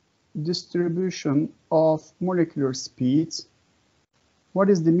the distribution of molecular speeds. What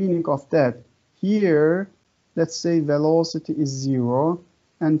is the meaning of that? Here, let's say velocity is 0,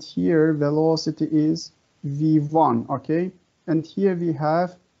 and here velocity is V1, okay? And here we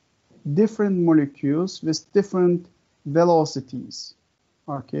have different molecules with different velocities,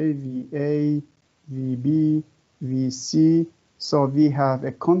 okay? VA, VB, VC. So we have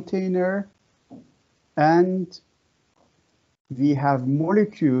a container and we have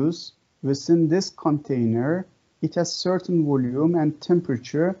molecules within this container. It has certain volume and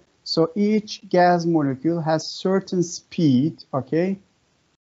temperature. So each gas molecule has certain speed, okay?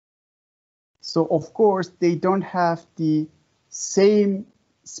 So of course, they don't have the same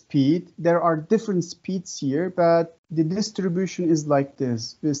speed. There are different speeds here, but the distribution is like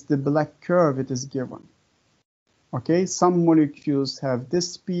this. With the black curve, it is given. Okay, some molecules have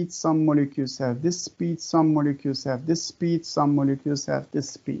this speed, some molecules have this speed, some molecules have this speed, some molecules have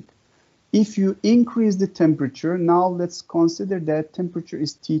this speed. If you increase the temperature, now let's consider that temperature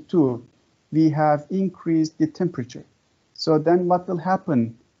is T2. We have increased the temperature. So then what will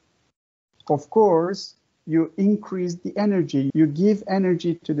happen? Of course, you increase the energy, you give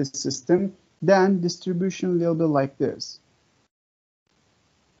energy to the system, then distribution will be like this.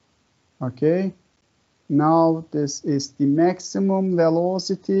 Okay, now this is the maximum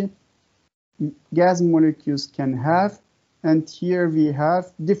velocity gas molecules can have. And here we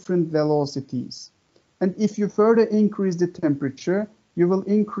have different velocities. And if you further increase the temperature, you will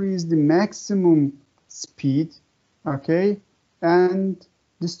increase the maximum speed, okay? And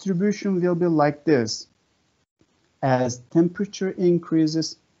distribution will be like this. As temperature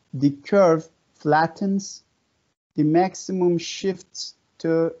increases, the curve flattens, the maximum shifts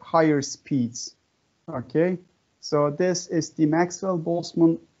to higher speeds, okay? So this is the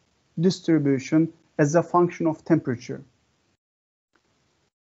Maxwell-Boltzmann distribution as a function of temperature.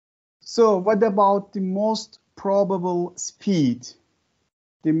 So what about the most probable speed?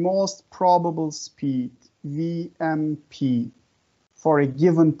 The most probable speed, VMP, for a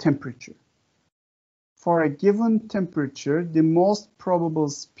given temperature. For a given temperature, the most probable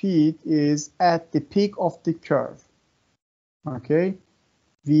speed is at the peak of the curve. Okay,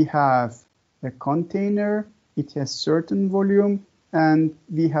 we have a container, it has certain volume, and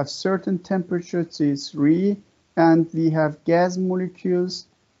we have certain temperature, T3, and we have gas molecules.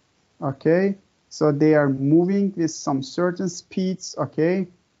 Okay, so they are moving with some certain speeds, okay,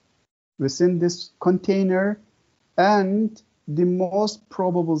 within this container, and the most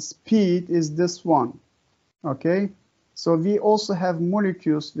probable speed is this one, okay? So we also have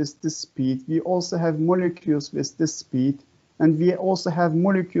molecules with this speed, we also have molecules with this speed, and we also have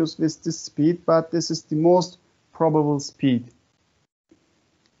molecules with this speed, but this is the most probable speed.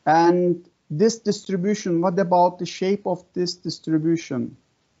 And this distribution, what about the shape of this distribution?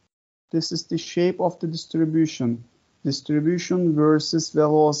 This is the shape of the distribution. Distribution versus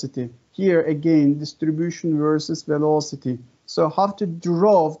velocity. Here again, distribution versus velocity. So how to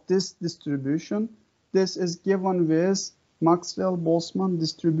draw this distribution? This is given with Maxwell-Boltzmann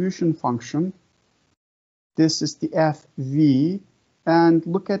distribution function. This is the FV. And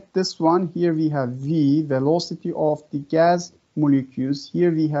look at this one. Here we have V, velocity of the gas molecules.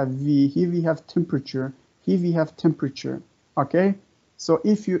 Here we have V. Here we have temperature. Here we have temperature. Okay? So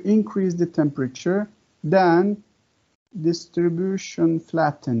if you increase the temperature, then distribution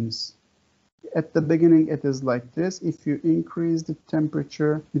flattens. at the beginning it is like this. If you increase the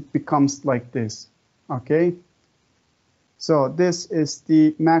temperature, it becomes like this. Okay. So this is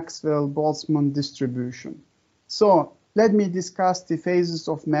the Maxwell-Boltzmann distribution. So let me discuss the phases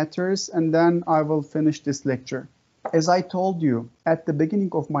of matters and then I will finish this lecture. As I told you at the beginning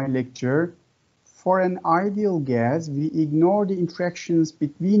of my lecture, for an ideal gas, we ignore the interactions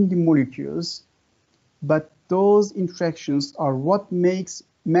between the molecules, but those interactions are what makes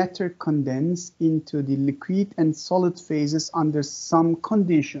matter condense into the liquid and solid phases under some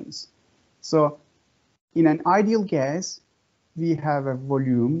conditions. So in an ideal gas, we have a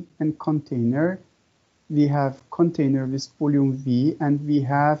volume and container. We have container with volume V, and we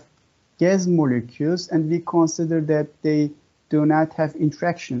have gas molecules, and we consider that they do not have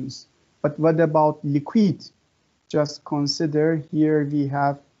interactions. But what about liquid? Just consider here we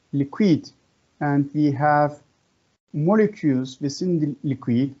have liquid, and we have molecules within the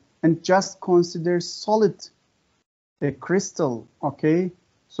liquid, and just consider solid, a crystal, okay?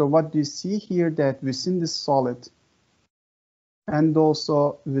 So what do you see here, that within the solid and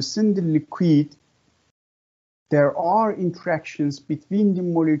also within the liquid, there are interactions between the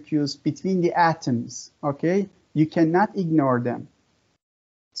molecules, between the atoms, okay? You cannot ignore them.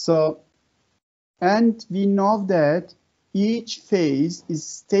 So, and we know that each phase is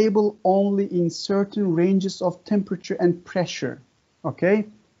stable only in certain ranges of temperature and pressure, okay?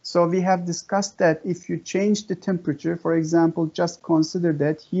 So we have discussed that if you change the temperature, for example, just consider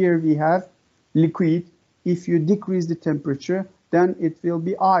that here we have liquid. If you decrease the temperature, then it will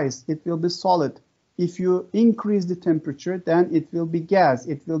be ice, it will be solid. If you increase the temperature, then it will be gas,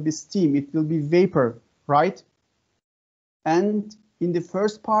 it will be steam, it will be vapor, right? And in the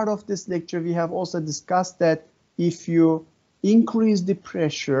first part of this lecture, we have also discussed that if you increase the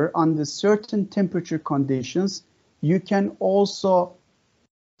pressure under certain temperature conditions, you can also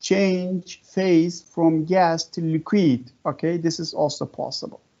change phase from gas to liquid, okay? This is also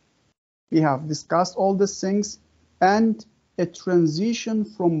possible. We have discussed all these things, and a transition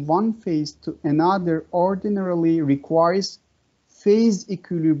from one phase to another ordinarily requires phase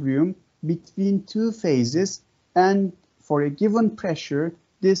equilibrium between two phases, and for a given pressure,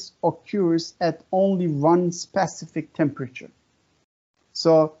 this occurs at only one specific temperature.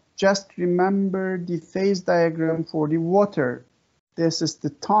 So just remember the phase diagram for the water. This is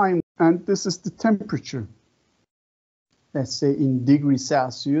the time and this is the temperature. Let's say in degrees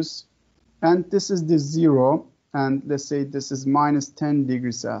Celsius, and this is the zero. And let's say this is minus 10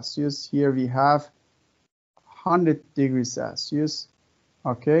 degrees Celsius. Here we have 100 degrees Celsius,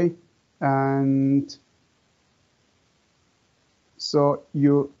 okay? And so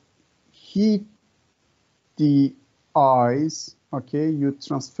you heat the ice, okay? You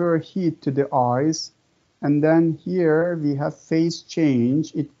transfer heat to the ice. And then here we have phase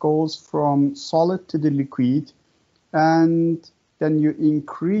change. It goes from solid to the liquid. And then you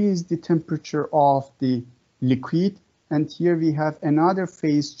increase the temperature of the liquid, and here we have another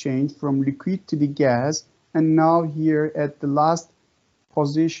phase change from liquid to the gas, and now here at the last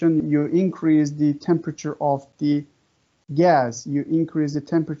position you increase the temperature of the gas, you increase the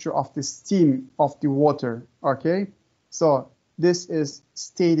temperature of the steam of the water, okay? So this is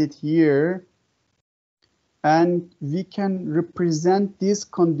stated here, and we can represent these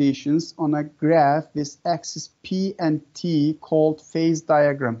conditions on a graph with axis P and T called phase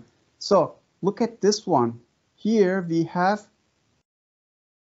diagram. So look at this one. Here we have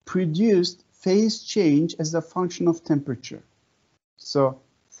produced phase change as a function of temperature. So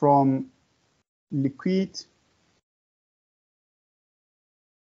from liquid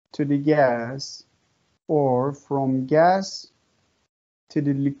to the gas, or from gas to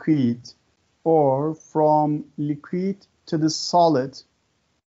the liquid, or from liquid to the solid,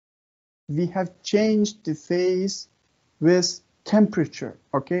 we have changed the phase with temperature,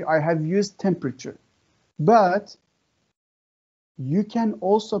 okay? I have used temperature. But you can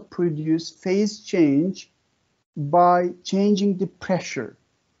also produce phase change by changing the pressure,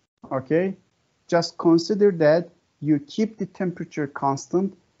 okay? Just consider that you keep the temperature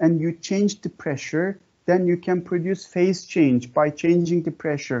constant and you change the pressure, then you can produce phase change by changing the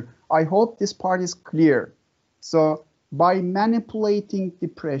pressure. I hope this part is clear. So by manipulating the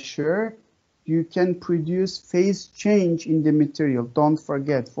pressure, you can produce phase change in the material. Don't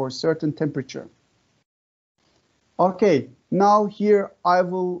forget, for certain temperature. Okay, now here I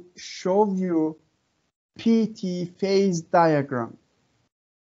will show you PT phase diagram.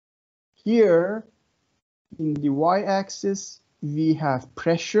 Here in the y-axis we have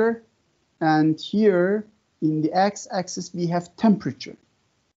pressure, and here in the x-axis we have temperature.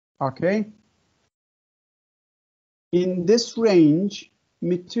 Okay, in this range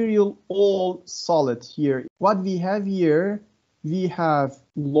material all solid here. What we have here, we have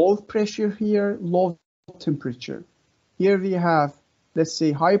low pressure here, low temperature. Here we have, let's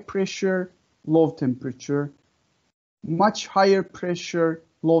say, high pressure, low temperature, much higher pressure,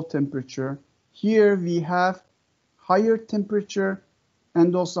 low temperature. Here we have higher temperature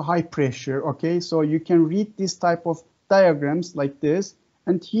and also high pressure, okay? So you can read this type of diagrams like this.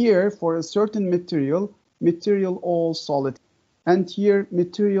 And here for a certain material, material all solid. And here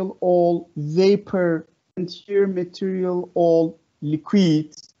material all vapor. And here material all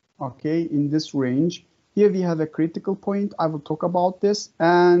liquid, okay, in this range. Here we have a critical point. I will talk about this.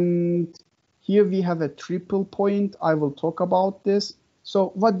 And here we have a triple point. I will talk about this. So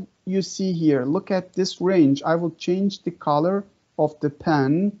what you see here, look at this range. I will change the color of the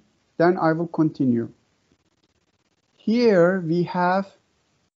pen. Then I will continue. Here we have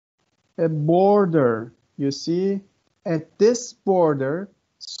a border. You see, at this border,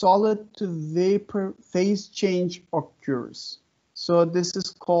 solid to vapor phase change occurs. So this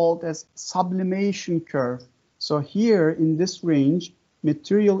is called as sublimation curve. So here in this range,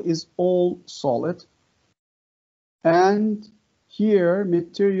 material is all solid. And here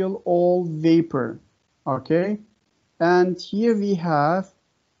material all vapor, okay? And here we have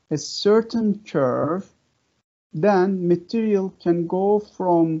a certain curve. Then material can go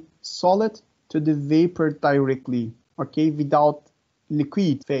from solid to the vapor directly, okay, without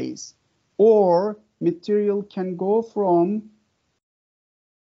liquid phase. Or material can go from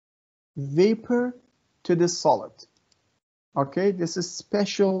vapor to the solid. Okay, this is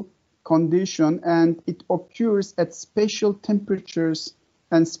special condition and it occurs at special temperatures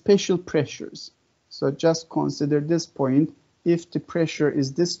and special pressures. So just consider this point. If the pressure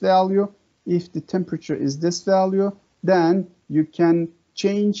is this value, if the temperature is this value, then you can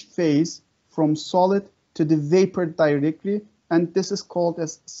change phase from solid to the vapor directly, and this is called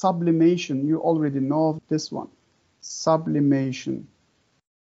as sublimation. You already know this one, sublimation.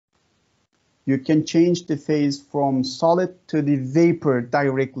 You can change the phase from solid to the vapor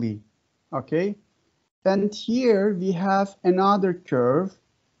directly, okay? And here we have another curve.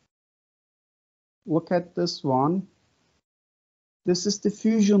 Look at this one. This is the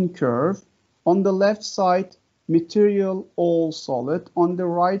fusion curve. On the left side, material all solid. On the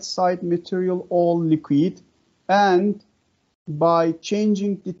right side, material all liquid. And by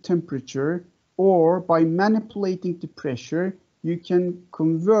changing the temperature or by manipulating the pressure, you can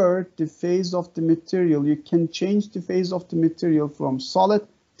convert the phase of the material. You can change the phase of the material from solid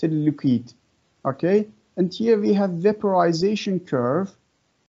to liquid. Okay, and here we have vaporization curve.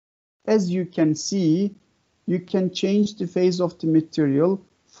 As you can see, you can change the phase of the material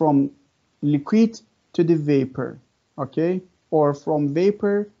from liquid to the vapor, okay, or from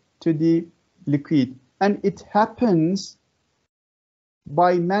vapor to the liquid. And it happens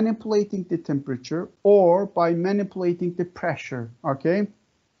by manipulating the temperature or by manipulating the pressure, okay?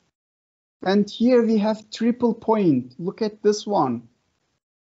 And here we have triple point. Look at this one.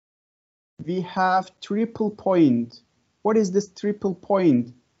 We have triple point. What is this triple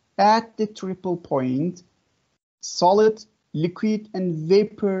point? At the triple point, solid, liquid, and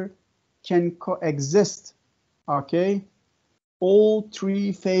vapor can coexist, okay? All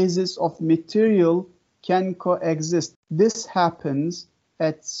three phases of material can coexist. This happens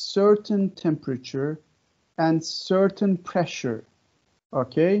at certain temperature and certain pressure,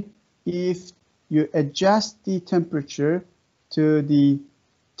 okay? If you adjust the temperature to the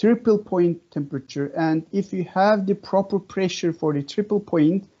triple point temperature, and if you have the proper pressure for the triple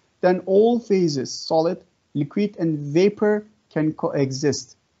point, then all phases, solid, liquid, and vapor can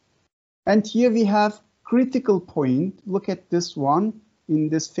coexist. And here we have critical point. Look at this one in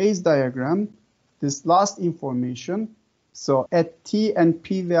this phase diagram, this last information. So at T and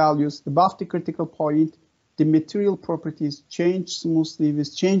P values above the critical point, the material properties change smoothly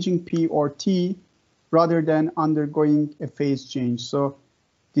with changing P or T rather than undergoing a phase change. So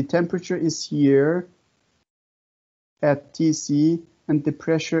the temperature is here at TC and the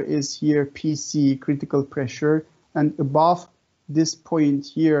pressure is here PC, critical pressure, and above this point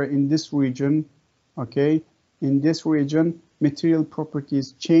here in this region, okay, in this region, material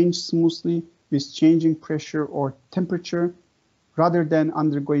properties change smoothly with changing pressure or temperature rather than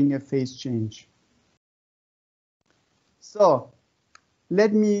undergoing a phase change. So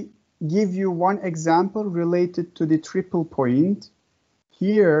let me give you one example related to the triple point.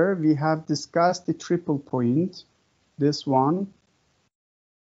 Here we have discussed the triple point, this one.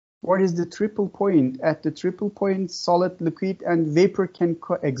 What is the triple point? At the triple point, solid, liquid, and vapor can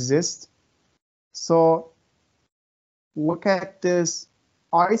coexist. So look at this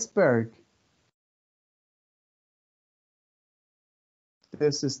iceberg.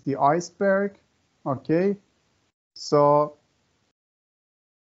 this is the iceberg. Okay, so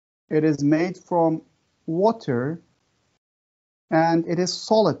it is made from water and it is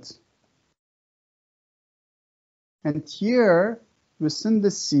solid. And here within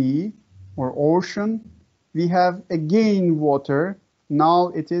the sea or ocean, we have again water. Now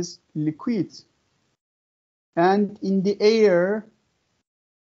it is liquid. And in the air,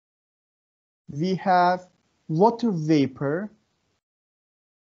 we have water vapor.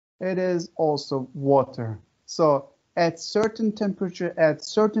 It is also water. So at certain temperature, at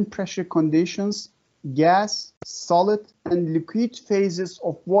certain pressure conditions, gas, solid, and liquid phases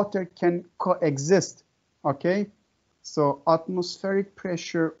of water can coexist. Okay, so atmospheric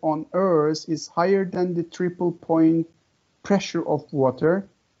pressure on Earth is higher than the triple point pressure of water.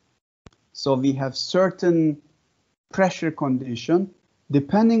 So we have certain pressure condition.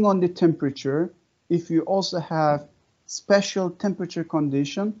 Depending on the temperature, if you also have special temperature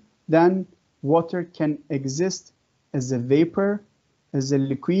condition, then water can exist as a vapor, as a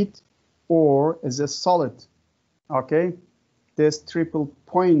liquid, or as a solid. Okay, this triple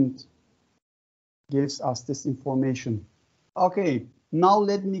point gives us this information. Okay, now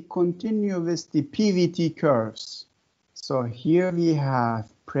let me continue with the pVT curves. So here we have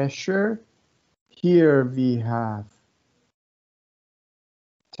pressure, here we have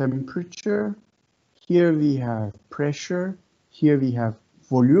temperature, here we have pressure, here we have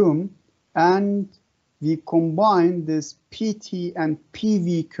volume, and we combine this PT and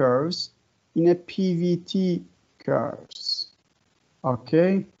PV curves in a pVT curves.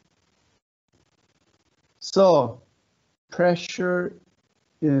 Okay, so pressure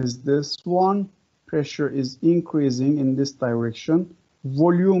is this one, pressure is increasing in this direction,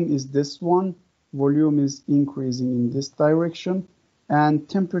 volume is this one, volume is increasing in this direction, and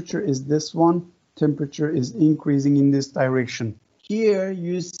temperature is this one, temperature is increasing in this direction. Here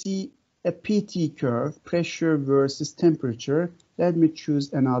you see a PT curve, pressure versus temperature. Let me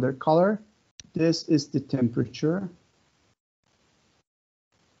choose another color. This is the temperature.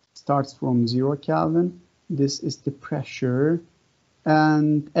 Starts from 0 Kelvin. This is the pressure.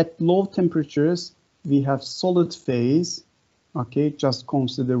 And at low temperatures, we have solid phase. Okay, just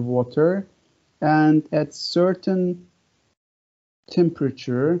consider water. And at certain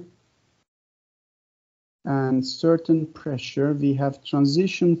temperature and certain pressure, we have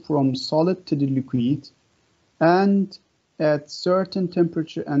transition from solid to the liquid. And at certain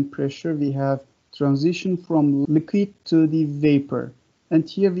temperature and pressure, we have transition from liquid to the vapor. And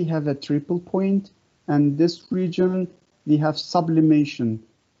here we have a triple point, and this region we have sublimation,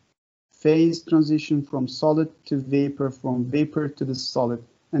 phase transition from solid to vapor, from vapor to the solid.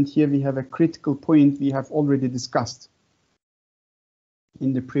 And here we have a critical point we have already discussed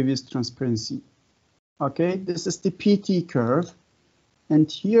in the previous transparency. Okay, this is the PT curve,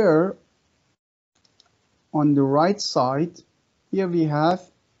 and here on the right side, here we have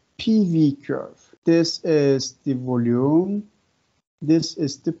PV curve. This is the volume, this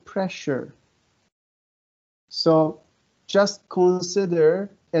is the pressure. So just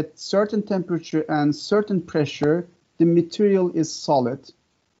consider at certain temperature and certain pressure, the material is solid.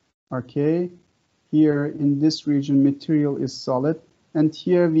 Okay, here in this region, material is solid. And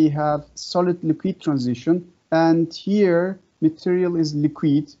here we have solid liquid transition, and here material is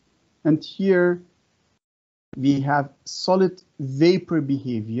liquid, and here we have solid vapor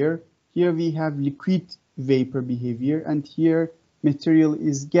behavior, here we have liquid vapor behavior, and here material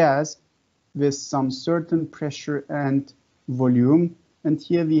is gas with some certain pressure and volume, and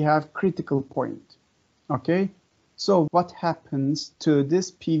here we have critical point. Okay, so what happens to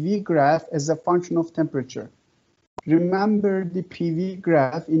this PV graph as a function of temperature? Remember the PV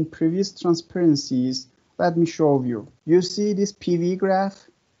graph in previous transparencies. Let me show you. You see this PV graph?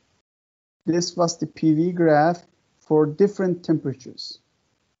 This was the PV graph for different temperatures.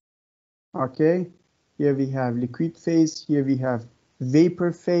 Okay, here we have liquid phase, here we have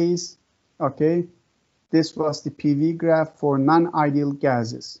vapor phase. Okay, this was the PV graph for non-ideal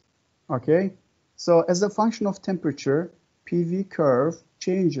gases. Okay, so as a function of temperature, PV curve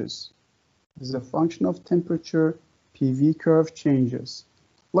changes. As a function of temperature, PV curve changes.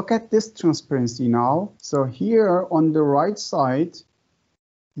 Look at this transparency now. So here on the right side,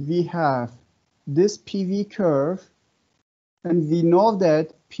 we have this PV curve, and we know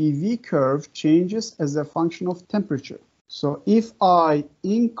that PV curve changes as a function of temperature. So if I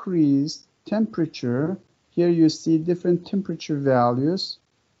increase temperature, here you see different temperature values,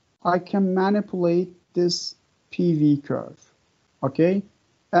 I can manipulate this PV curve. Okay,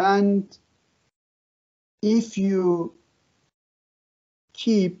 and if you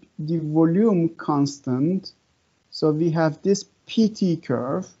keep the volume constant, so we have this PT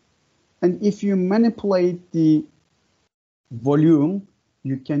curve. And if you manipulate the volume,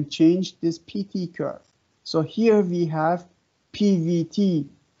 you can change this PT curve. So here we have pVT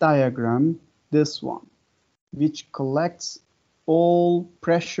diagram, this one, which collects all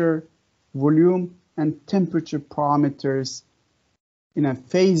pressure, volume, and temperature parameters in a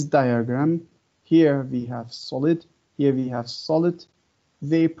phase diagram. Here we have solid, here we have solid,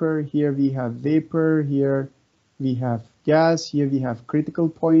 vapor, here we have vapor, here we have gas, here we have critical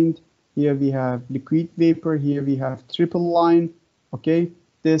point, here we have liquid vapor, here we have triple line. Okay,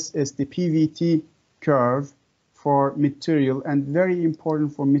 this is the pVT curve for material and very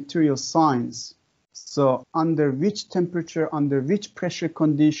important for material science. So under which temperature, under which pressure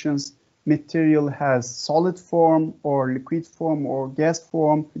conditions material has solid form or liquid form or gas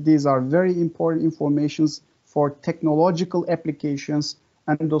form. These are very important informations for technological applications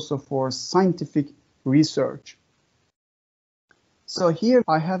and also for scientific research. So here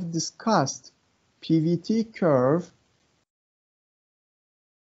I have discussed pVT curve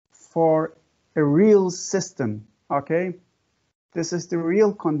for a real system, okay? This is the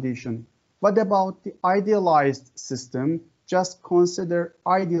real condition. What about the idealized system? Just consider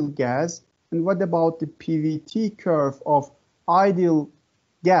ideal gas. And what about the pVT curve of ideal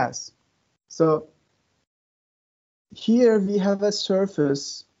gas? So here we have a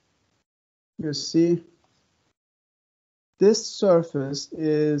surface. You see, this surface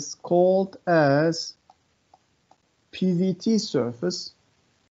is called as pVT-surface.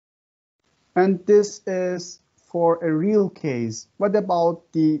 And this is for a real case. What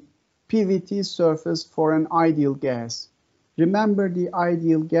about the pVT-surface for an ideal gas? Remember the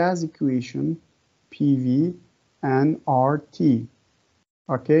ideal gas equation, PV and RT.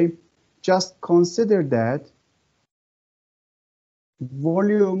 Okay, just consider that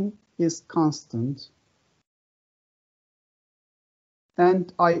volume is constant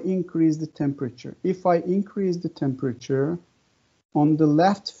and I increase the temperature. If I increase the temperature, on the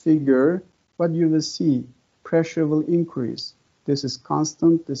left figure, what you will see, pressure will increase. This is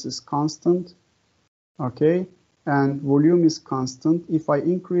constant, this is constant, okay? And volume is constant. If I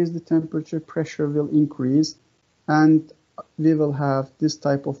increase the temperature, pressure will increase, and we will have this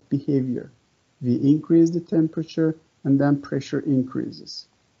type of behavior. We increase the temperature, and then pressure increases,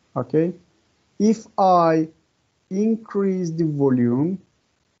 okay? If I increase the volume,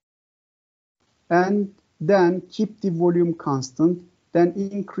 and then keep the volume constant, then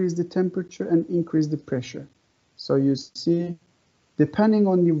increase the temperature and increase the pressure. So you see, depending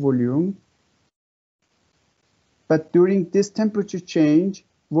on the volume, but during this temperature change,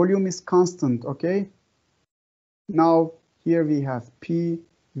 volume is constant, okay? Now, here we have P,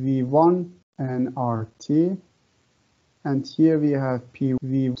 V1 and RT. And here we have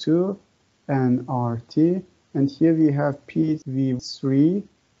PV2 and RT. And here we have PV3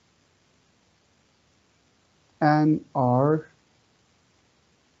 and RT.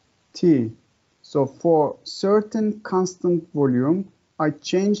 So for certain constant volume, I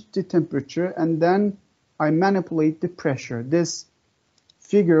change the temperature and then I manipulate the pressure. This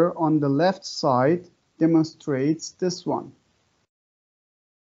figure on the left side demonstrates this one.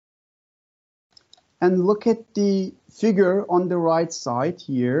 And look at the figure on the right side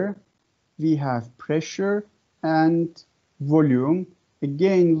here. We have pressure and volume.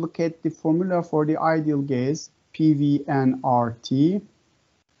 Again, look at the formula for the ideal gas, PV and RT.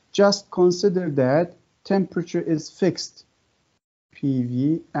 Just consider that temperature is fixed,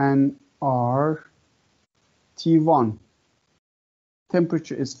 PV and RT1.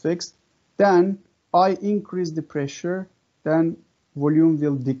 Temperature is fixed. Then I increase the pressure, then volume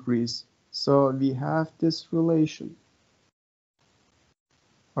will decrease. So we have this relation.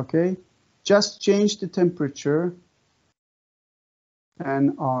 Okay, just change the temperature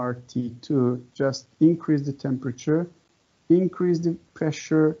and RT2, just increase the temperature, increase the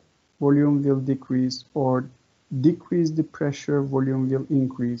pressure, volume will decrease, or decrease the pressure, volume will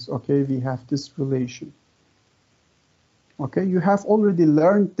increase. Okay, we have this relation. Okay, you have already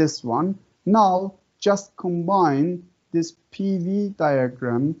learned this one. Now just combine this PV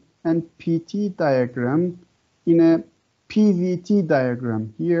diagram and PT diagram in a pVT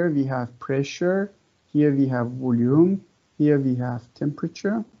diagram. Here we have pressure, here we have volume, here we have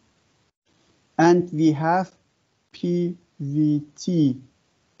temperature, and we have pVT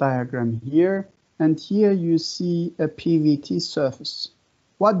diagram here, and here you see a pVT surface.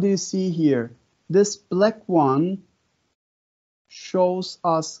 What do you see here? This black one shows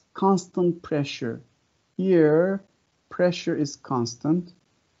us constant pressure. Here pressure is constant,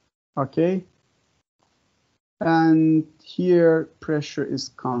 okay, and here pressure is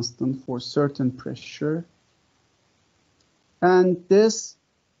constant for certain pressure, And this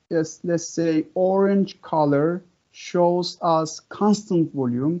is, let's say, orange color shows us constant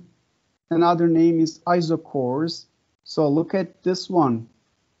volume. Another name is isochores. So look at this one,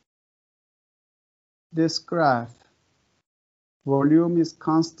 this graph. Volume is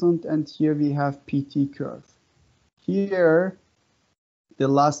constant, and here we have PT curve. Here, the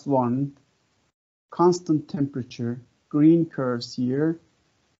last one, constant temperature, green curves here.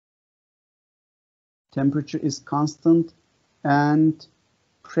 Temperature is constant, and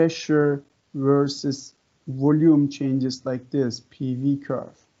pressure versus volume changes like this, PV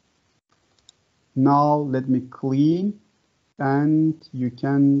curve. Now let me clean, and you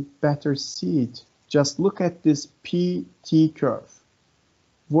can better see it. Just look at this PT curve.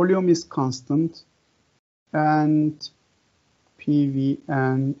 Volume is constant, and PV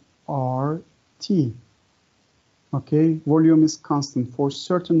and RT. Okay, volume is constant. For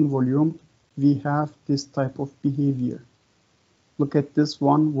certain volume, we have this type of behavior. Look at this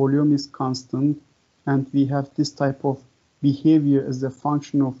one, volume is constant, and we have this type of behavior as a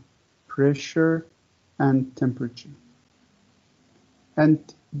function of pressure and temperature. And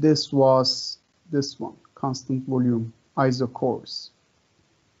this was this one, constant volume, isochores.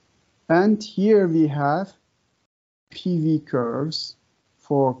 And here we have PV curves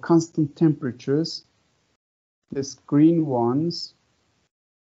for constant temperatures, these green ones.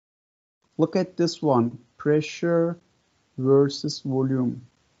 Look at this one, pressure versus volume.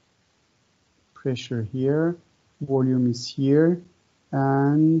 Pressure here, volume is here,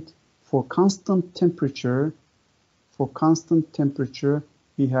 and for constant temperature,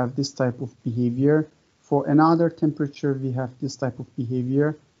 we have this type of behavior. For another temperature, we have this type of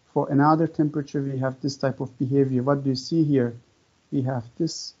behavior. For another temperature, we have this type of behavior. What do you see here? We have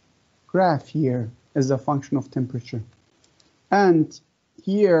this graph here as a function of temperature. And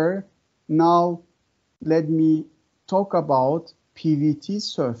here, now let me talk about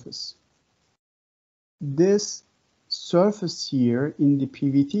pVT-surface. This surface here in the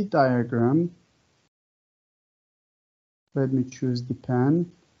pVT diagram, let me choose the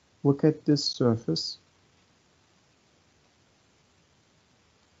pen. Look at this surface.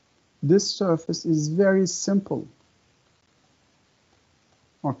 This surface is very simple.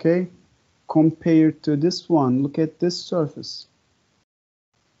 Okay, compared to this one, look at this surface.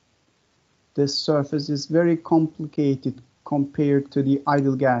 This surface is very complicated compared to the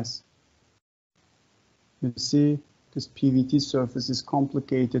ideal gas. You see, this pVT surface is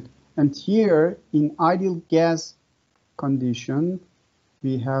complicated. And here, in ideal gas condition,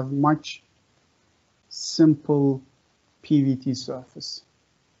 we have much simple pVT surface.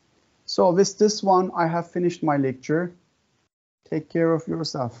 So with this one, I have finished my lecture. Take care of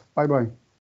yourself. Bye-bye.